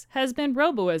this has been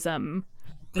Roboism.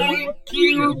 Thank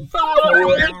you for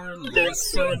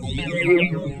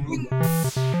listening.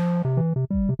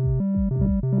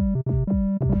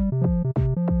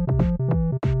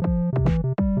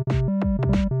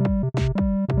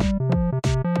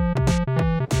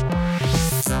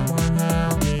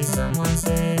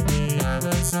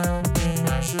 Something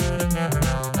I should have never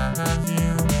known. I'm not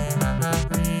human, I'm not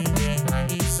breathing. I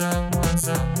need someone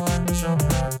to show me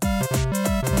love.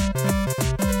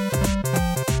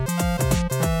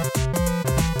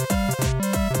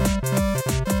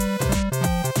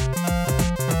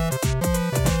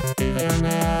 Hey there,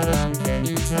 madam, can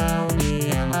you tell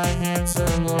me, am I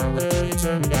handsome or will you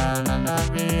turn me down? I'm not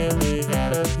really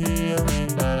that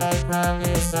appealing, but I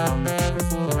promise I'll never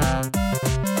fool around.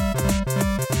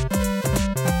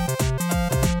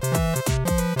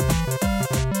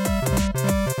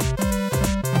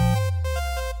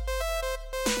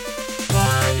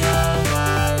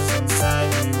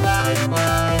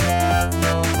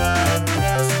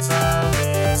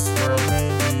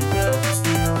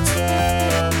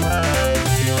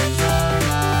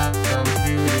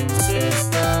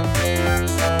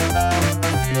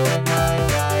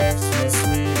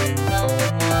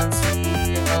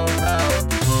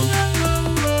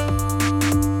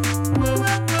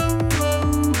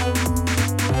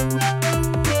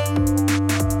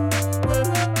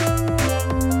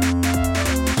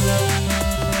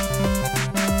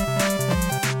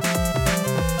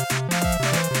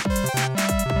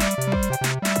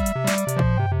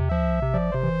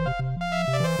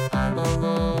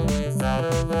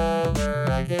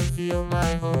 Feel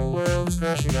my whole world's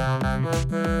crashing down. I'm a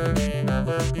burning of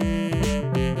a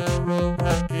being. Being a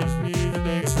robot gives me the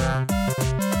biggest frown.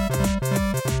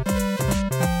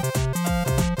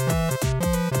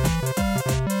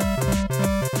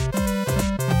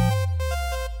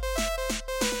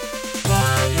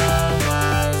 Why are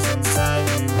lies inside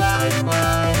me? Why do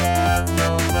I have no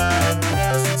mind?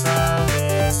 As how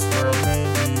this world may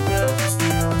be built to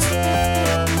steal and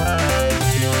steal my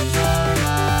feelings are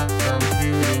not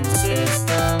computing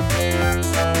system errors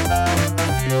are bound. I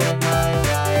feel like my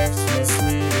life's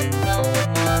misleading. No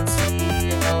one wants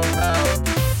me around.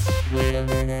 Wait a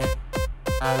minute,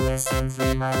 I listen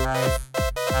through my life.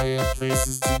 I have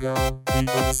places to go,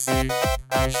 people to see.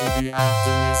 I should be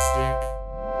optimistic.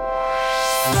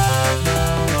 I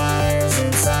know